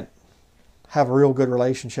 You can't have a real good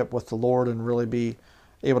relationship with the Lord and really be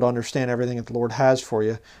able to understand everything that the Lord has for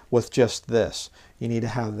you with just this. You need to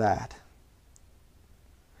have that.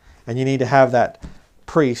 And you need to have that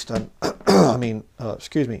priest,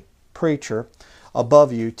 preacher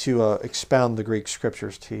above you to expound the Greek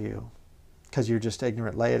scriptures to you, because you're just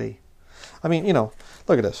ignorant laity. I mean, you know,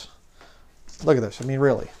 look at this. Look at this. I mean,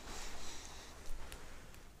 really.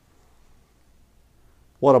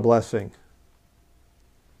 What a blessing.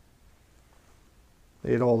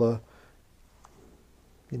 They had all the,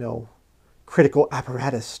 you know, critical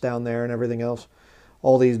apparatus down there and everything else.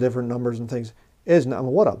 All these different numbers and things. Isn't, I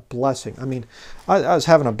mean, what a blessing. I mean, I was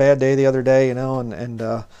having a bad day the other day, you know, and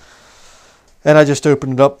I just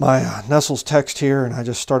opened up my Nestles text here and I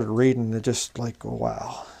just started reading, and it just like,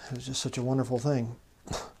 wow, it was just such a wonderful thing.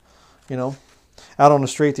 You know, out on the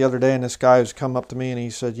street the other day, and this guy was come up to me and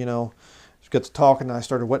he said, you know, got to talking, and I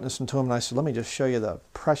started witnessing to him, and I said, let me just show you the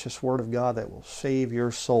precious Word of God that will save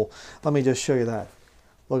your soul. Let me just show you that.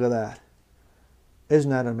 Look at that.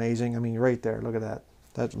 Isn't that amazing? I mean, right there, look at that.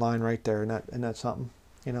 That line right there, isn't that something?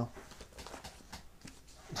 You know?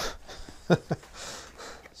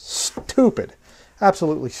 Stupid.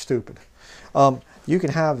 Absolutely stupid. You can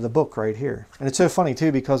have the book right here. And it's so funny,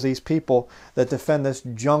 too, because these people that defend this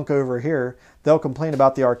junk over here, they'll complain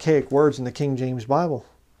about the archaic words in the King James Bible.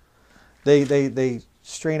 They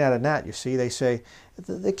strain out a gnat, you see. They say,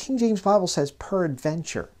 the King James Bible says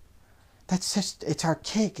peradventure. That's just, it's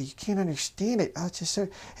archaic. You can't understand it. Oh, it's just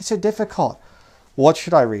it's so difficult. What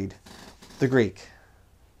should I read? The Greek.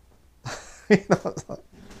 You know,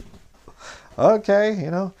 okay,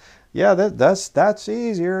 you know. Yeah, that's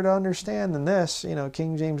easier to understand than this, you know,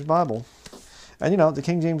 King James Bible. And, you know, the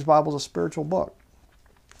King James Bible is a spiritual book.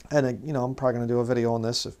 And, you know, I'm probably going to do a video on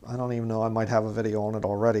this. I don't even know. I might have a video on it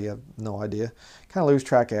already. I have no idea. Kind of lose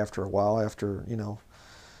track after a while, after, you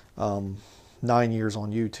know, 9 years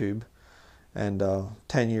on YouTube and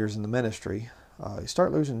 10 years in the ministry. You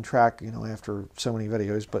start losing track, you know, after so many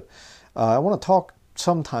videos. But I want to talk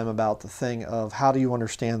sometime about the thing of how do you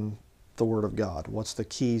understand the Word of God? What's the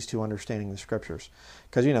keys to understanding the Scriptures?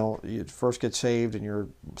 Because, you know, you first get saved, and you're,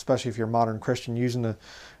 especially if you're a modern Christian, using the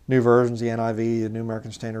new versions, the NIV, the New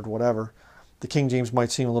American Standard, whatever, the King James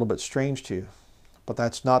might seem a little bit strange to you. But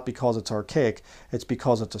that's not because it's archaic. It's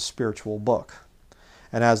because it's a spiritual book.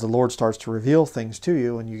 And as the Lord starts to reveal things to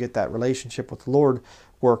you, and you get that relationship with the Lord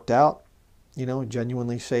worked out, you know,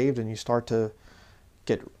 genuinely saved, and you start to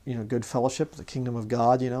get, you know, good fellowship, the kingdom of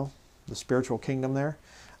God, you know, the spiritual kingdom there,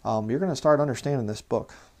 you're going to start understanding this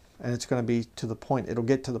book. And it's going to be to the point, it'll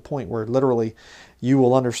get to the point where literally you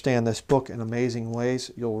will understand this book in amazing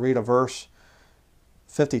ways. You'll read a verse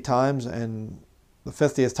 50 times, and the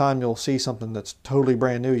 50th time you'll see something that's totally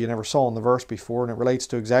brand new you never saw in the verse before, and it relates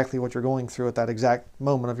to exactly what you're going through at that exact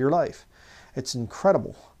moment of your life. It's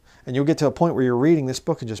incredible. And you'll get to a point where you're reading this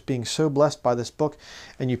book and just being so blessed by this book,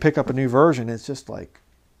 and you pick up a new version, it's just like,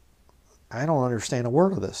 I don't understand a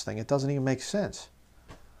word of this thing. It doesn't even make sense.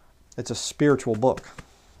 It's a spiritual book.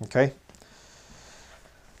 Okay?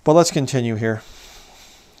 But let's continue here.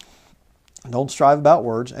 Don't strive about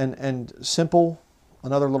words. And simple,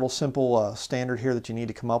 another little simple standard here that you need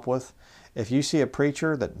to come up with. If you see a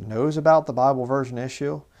preacher that knows about the Bible version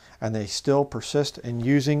issue and they still persist in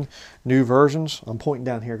using new versions, I'm pointing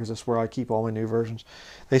down here because that's where I keep all my new versions.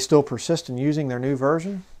 They still persist in using their new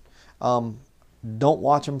version. Don't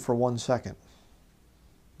watch them for 1 second.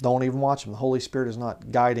 Don't even watch them. The Holy Spirit is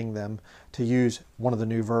not guiding them to use one of the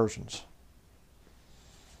new versions.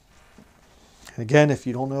 And again, if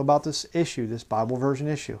you don't know about this issue, this Bible version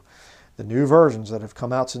issue, the new versions that have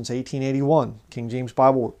come out since 1881, King James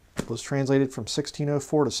Bible was translated from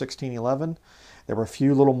 1604 to 1611. There were a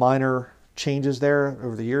few little minor changes there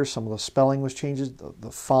over the years. Some of the spelling was changed.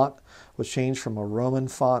 The font was changed from a Roman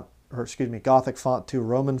font, or excuse me, Gothic font to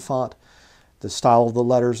Roman font. The style of the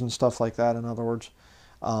letters and stuff like that, in other words.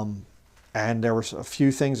 And there were a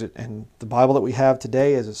few things, and the Bible that we have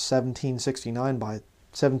today is a 1769. By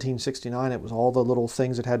 1769, it was all the little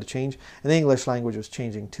things that had to change. And the English language was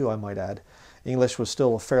changing too, I might add. English was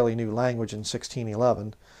still a fairly new language in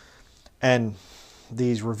 1611. And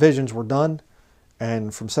these revisions were done,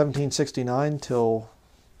 and from 1769 till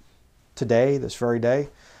today, this very day,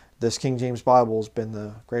 this King James Bible has been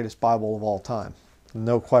the greatest Bible of all time.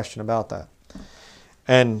 No question about that.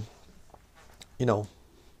 And, you know,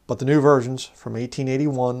 but the new versions from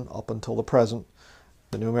 1881 up until the present,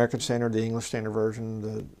 the New American Standard, the English Standard Version,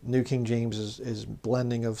 the New King James is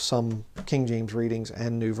blending of some King James readings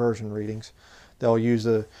and New Version readings. They'll use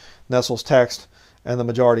the Nestle's text and the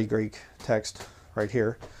majority Greek text right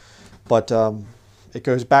here. But it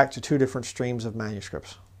goes back to two different streams of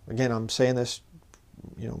manuscripts. Again, I'm saying this,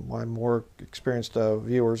 you know, my more experienced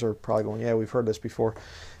viewers are probably going, yeah, we've heard this before.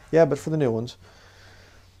 Yeah, but for the new ones,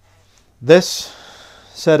 this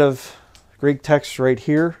set of Greek texts right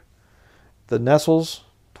here, the Nestle's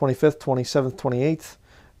 25th, 27th, 28th,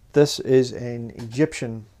 this is an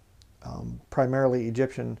Egyptian, primarily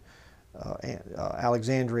Egyptian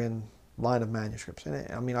Alexandrian line of manuscripts.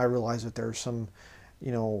 And I mean, I realize that there's some,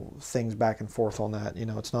 you know, things back and forth on that. You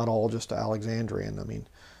know, it's not all just Alexandrian. I mean,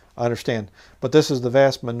 I understand. But this is the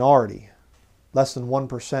vast minority, less than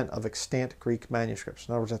 1% of extant Greek manuscripts.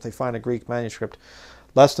 In other words, if they find a Greek manuscript,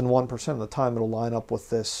 less than 1% of the time it'll line up with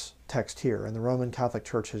this text here. And the Roman Catholic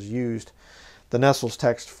Church has used the Nestle's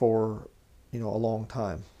text for, you know, a long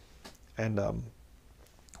time. And,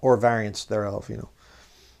 or variants thereof, you know.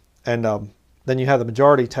 And then you have the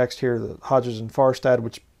majority text here, the Hodges and Farstad,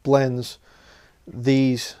 which blends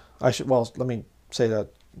these. Well, let me say that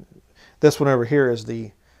this one over here is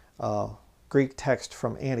the Greek text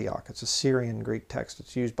from Antioch. It's a Syrian Greek text.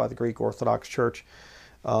 It's used by the Greek Orthodox Church.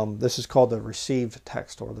 This is called the received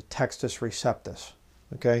text, or the Textus Receptus.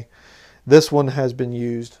 Okay, this one has been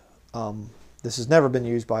used. This has never been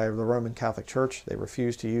used by the Roman Catholic Church. They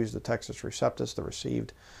refuse to use the Textus Receptus, the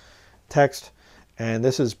received text. And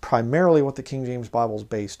this is primarily what the King James Bible is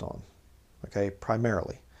based on. Okay,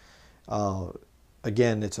 primarily.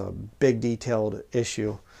 Again, it's a big, detailed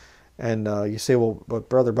issue. And you say, well, but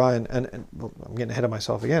Brother Brian, and well, I'm getting ahead of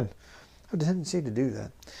myself again. I have a tendency to do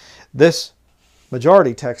that. This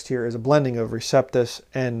majority text here is a blending of Receptus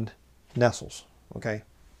and Nestle's. Okay.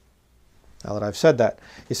 Now that I've said that,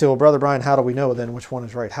 you say, well, Brother Brian, how do we know then which one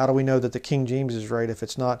is right? How do we know that the King James is right if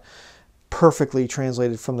it's not perfectly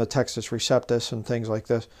translated from the Textus Receptus and things like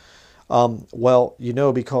this? Well, you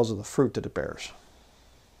know, because of the fruit that it bears.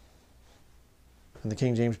 And the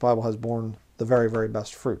King James Bible has borne the very, very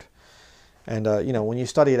best fruit. And, you know, when you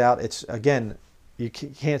study it out, it's, again, you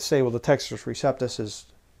can't say, well, the Textus Receptus is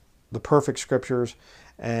the perfect scriptures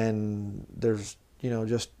and there's, you know,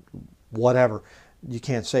 just whatever. You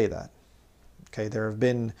can't say that. Okay, there have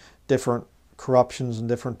been different corruptions and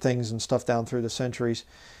different things and stuff down through the centuries.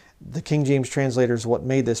 The King James translators, what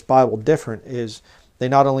made this Bible different is they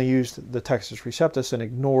not only used the Textus Receptus and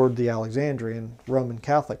ignored the Alexandrian Roman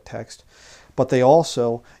Catholic text, but they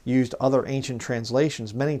also used other ancient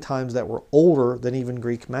translations, many times that were older than even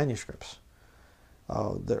Greek manuscripts.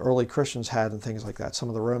 The early Christians had and things like that. Some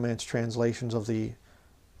of the Romance translations of the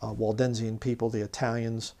Waldensian people, the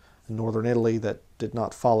Italians in northern Italy that did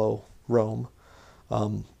not follow Rome.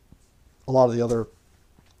 A lot of the other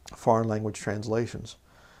foreign language translations.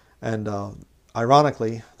 And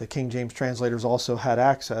ironically, the King James translators also had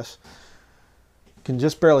access. You can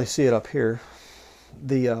just barely see it up here.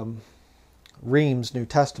 The Reims New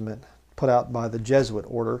Testament, put out by the Jesuit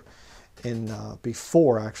order in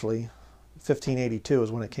before, actually, 1582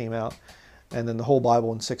 is when it came out. And then the whole Bible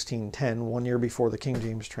in 1610, 1 year before the King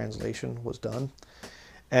James translation was done.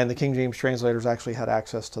 And the King James translators actually had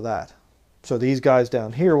access to that. So these guys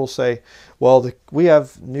down here will say, well, we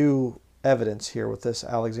have new evidence here with this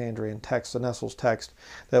Alexandrian text, the Nestle's text,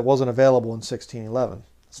 that wasn't available in 1611.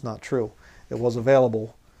 It's not true. It was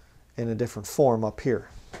available in a different form up here.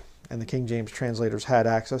 And the King James translators had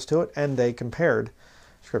access to it, and they compared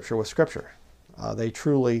Scripture with Scripture. They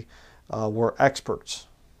truly were experts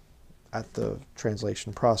at the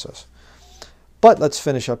translation process. But let's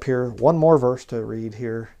finish up here. One more verse to read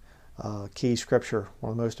here. Key scripture,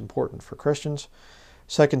 one of the most important for Christians.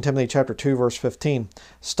 2 Timothy chapter 2, verse 15.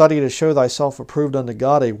 Study to show thyself approved unto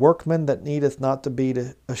God, a workman that needeth not to be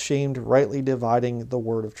ashamed, rightly dividing the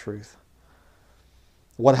word of truth.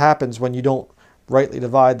 What happens when you don't rightly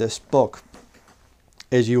divide this book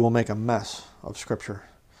is you will make a mess of Scripture.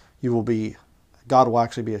 God will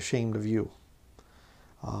actually be ashamed of you.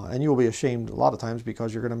 And you will be ashamed a lot of times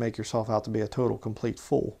because you're going to make yourself out to be a total, complete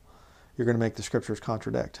fool. You're going to make the Scriptures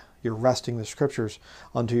contradict. You're wresting the Scriptures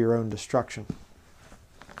unto your own destruction.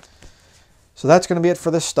 So that's going to be it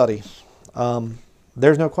for this study.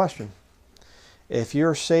 There's no question. If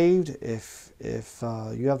you're saved, if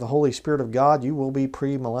you have the Holy Spirit of God, you will be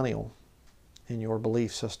premillennial in your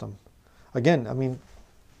belief system Again, I mean,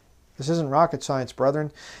 this isn't rocket science,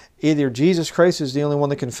 brethren. Either Jesus Christ is the only one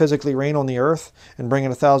that can physically reign on the earth and bring in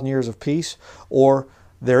 1,000 years of peace, or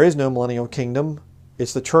there is no millennial kingdom.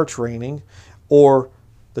 It's the church reigning, or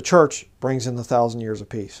the church brings in the 1,000 years of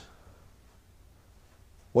peace.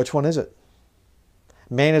 Which one is it?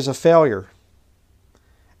 Man is a failure,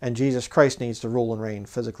 and Jesus Christ needs to rule and reign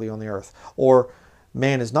physically on the earth. Or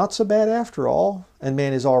man is not so bad after all, and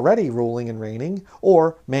man is already ruling and reigning,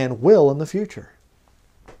 or man will in the future.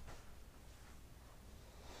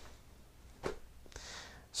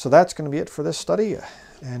 So that's going to be it for this study.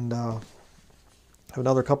 And I have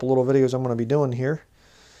another couple little videos I'm going to be doing here.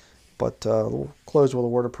 But we'll close with a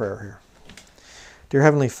word of prayer here. Dear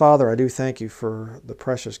Heavenly Father, I do thank you for the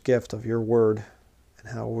precious gift of your word and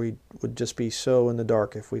how we would just be so in the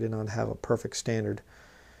dark if we did not have a perfect standard.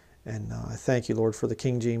 And I thank you, Lord, for the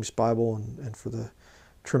King James Bible and for the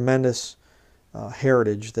tremendous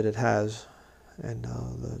heritage that it has, and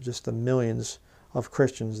just the millions of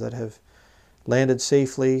Christians that have landed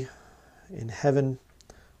safely in heaven,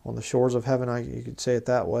 on the shores of heaven, you could say it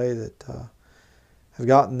that way, that have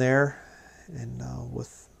gotten there and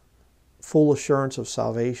with full assurance of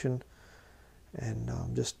salvation,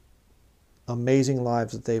 and just amazing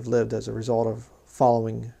lives that they've lived as a result of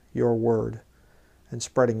following your word and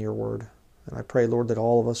spreading your word. And I pray, Lord, that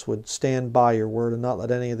all of us would stand by your word and not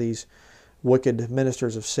let any of these wicked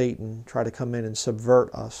ministers of Satan try to come in and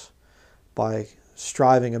subvert us by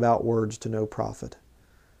striving about words to no profit.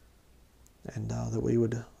 And that we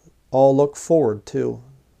would all look forward to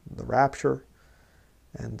the rapture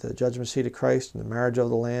and the judgment seat of Christ and the marriage of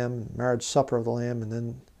the Lamb, marriage supper of the Lamb, and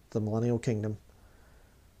then the millennial kingdom.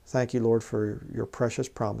 Thank you, Lord, for your precious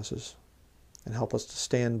promises. And help us to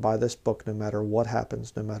stand by this book no matter what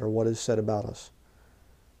happens, no matter what is said about us.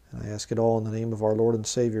 And I ask it all in the name of our Lord and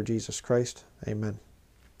Savior, Jesus Christ. Amen.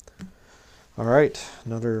 All right,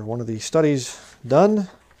 another one of these studies done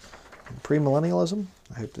on premillennialism.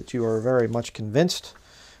 I hope that you are very much convinced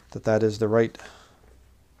that that is the right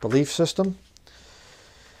belief system.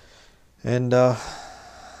 And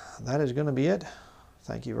that is going to be it.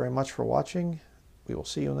 Thank you very much for watching. We will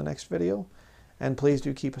see you in the next video. And please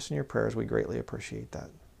do keep us in your prayers. We greatly appreciate that.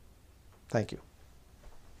 Thank you.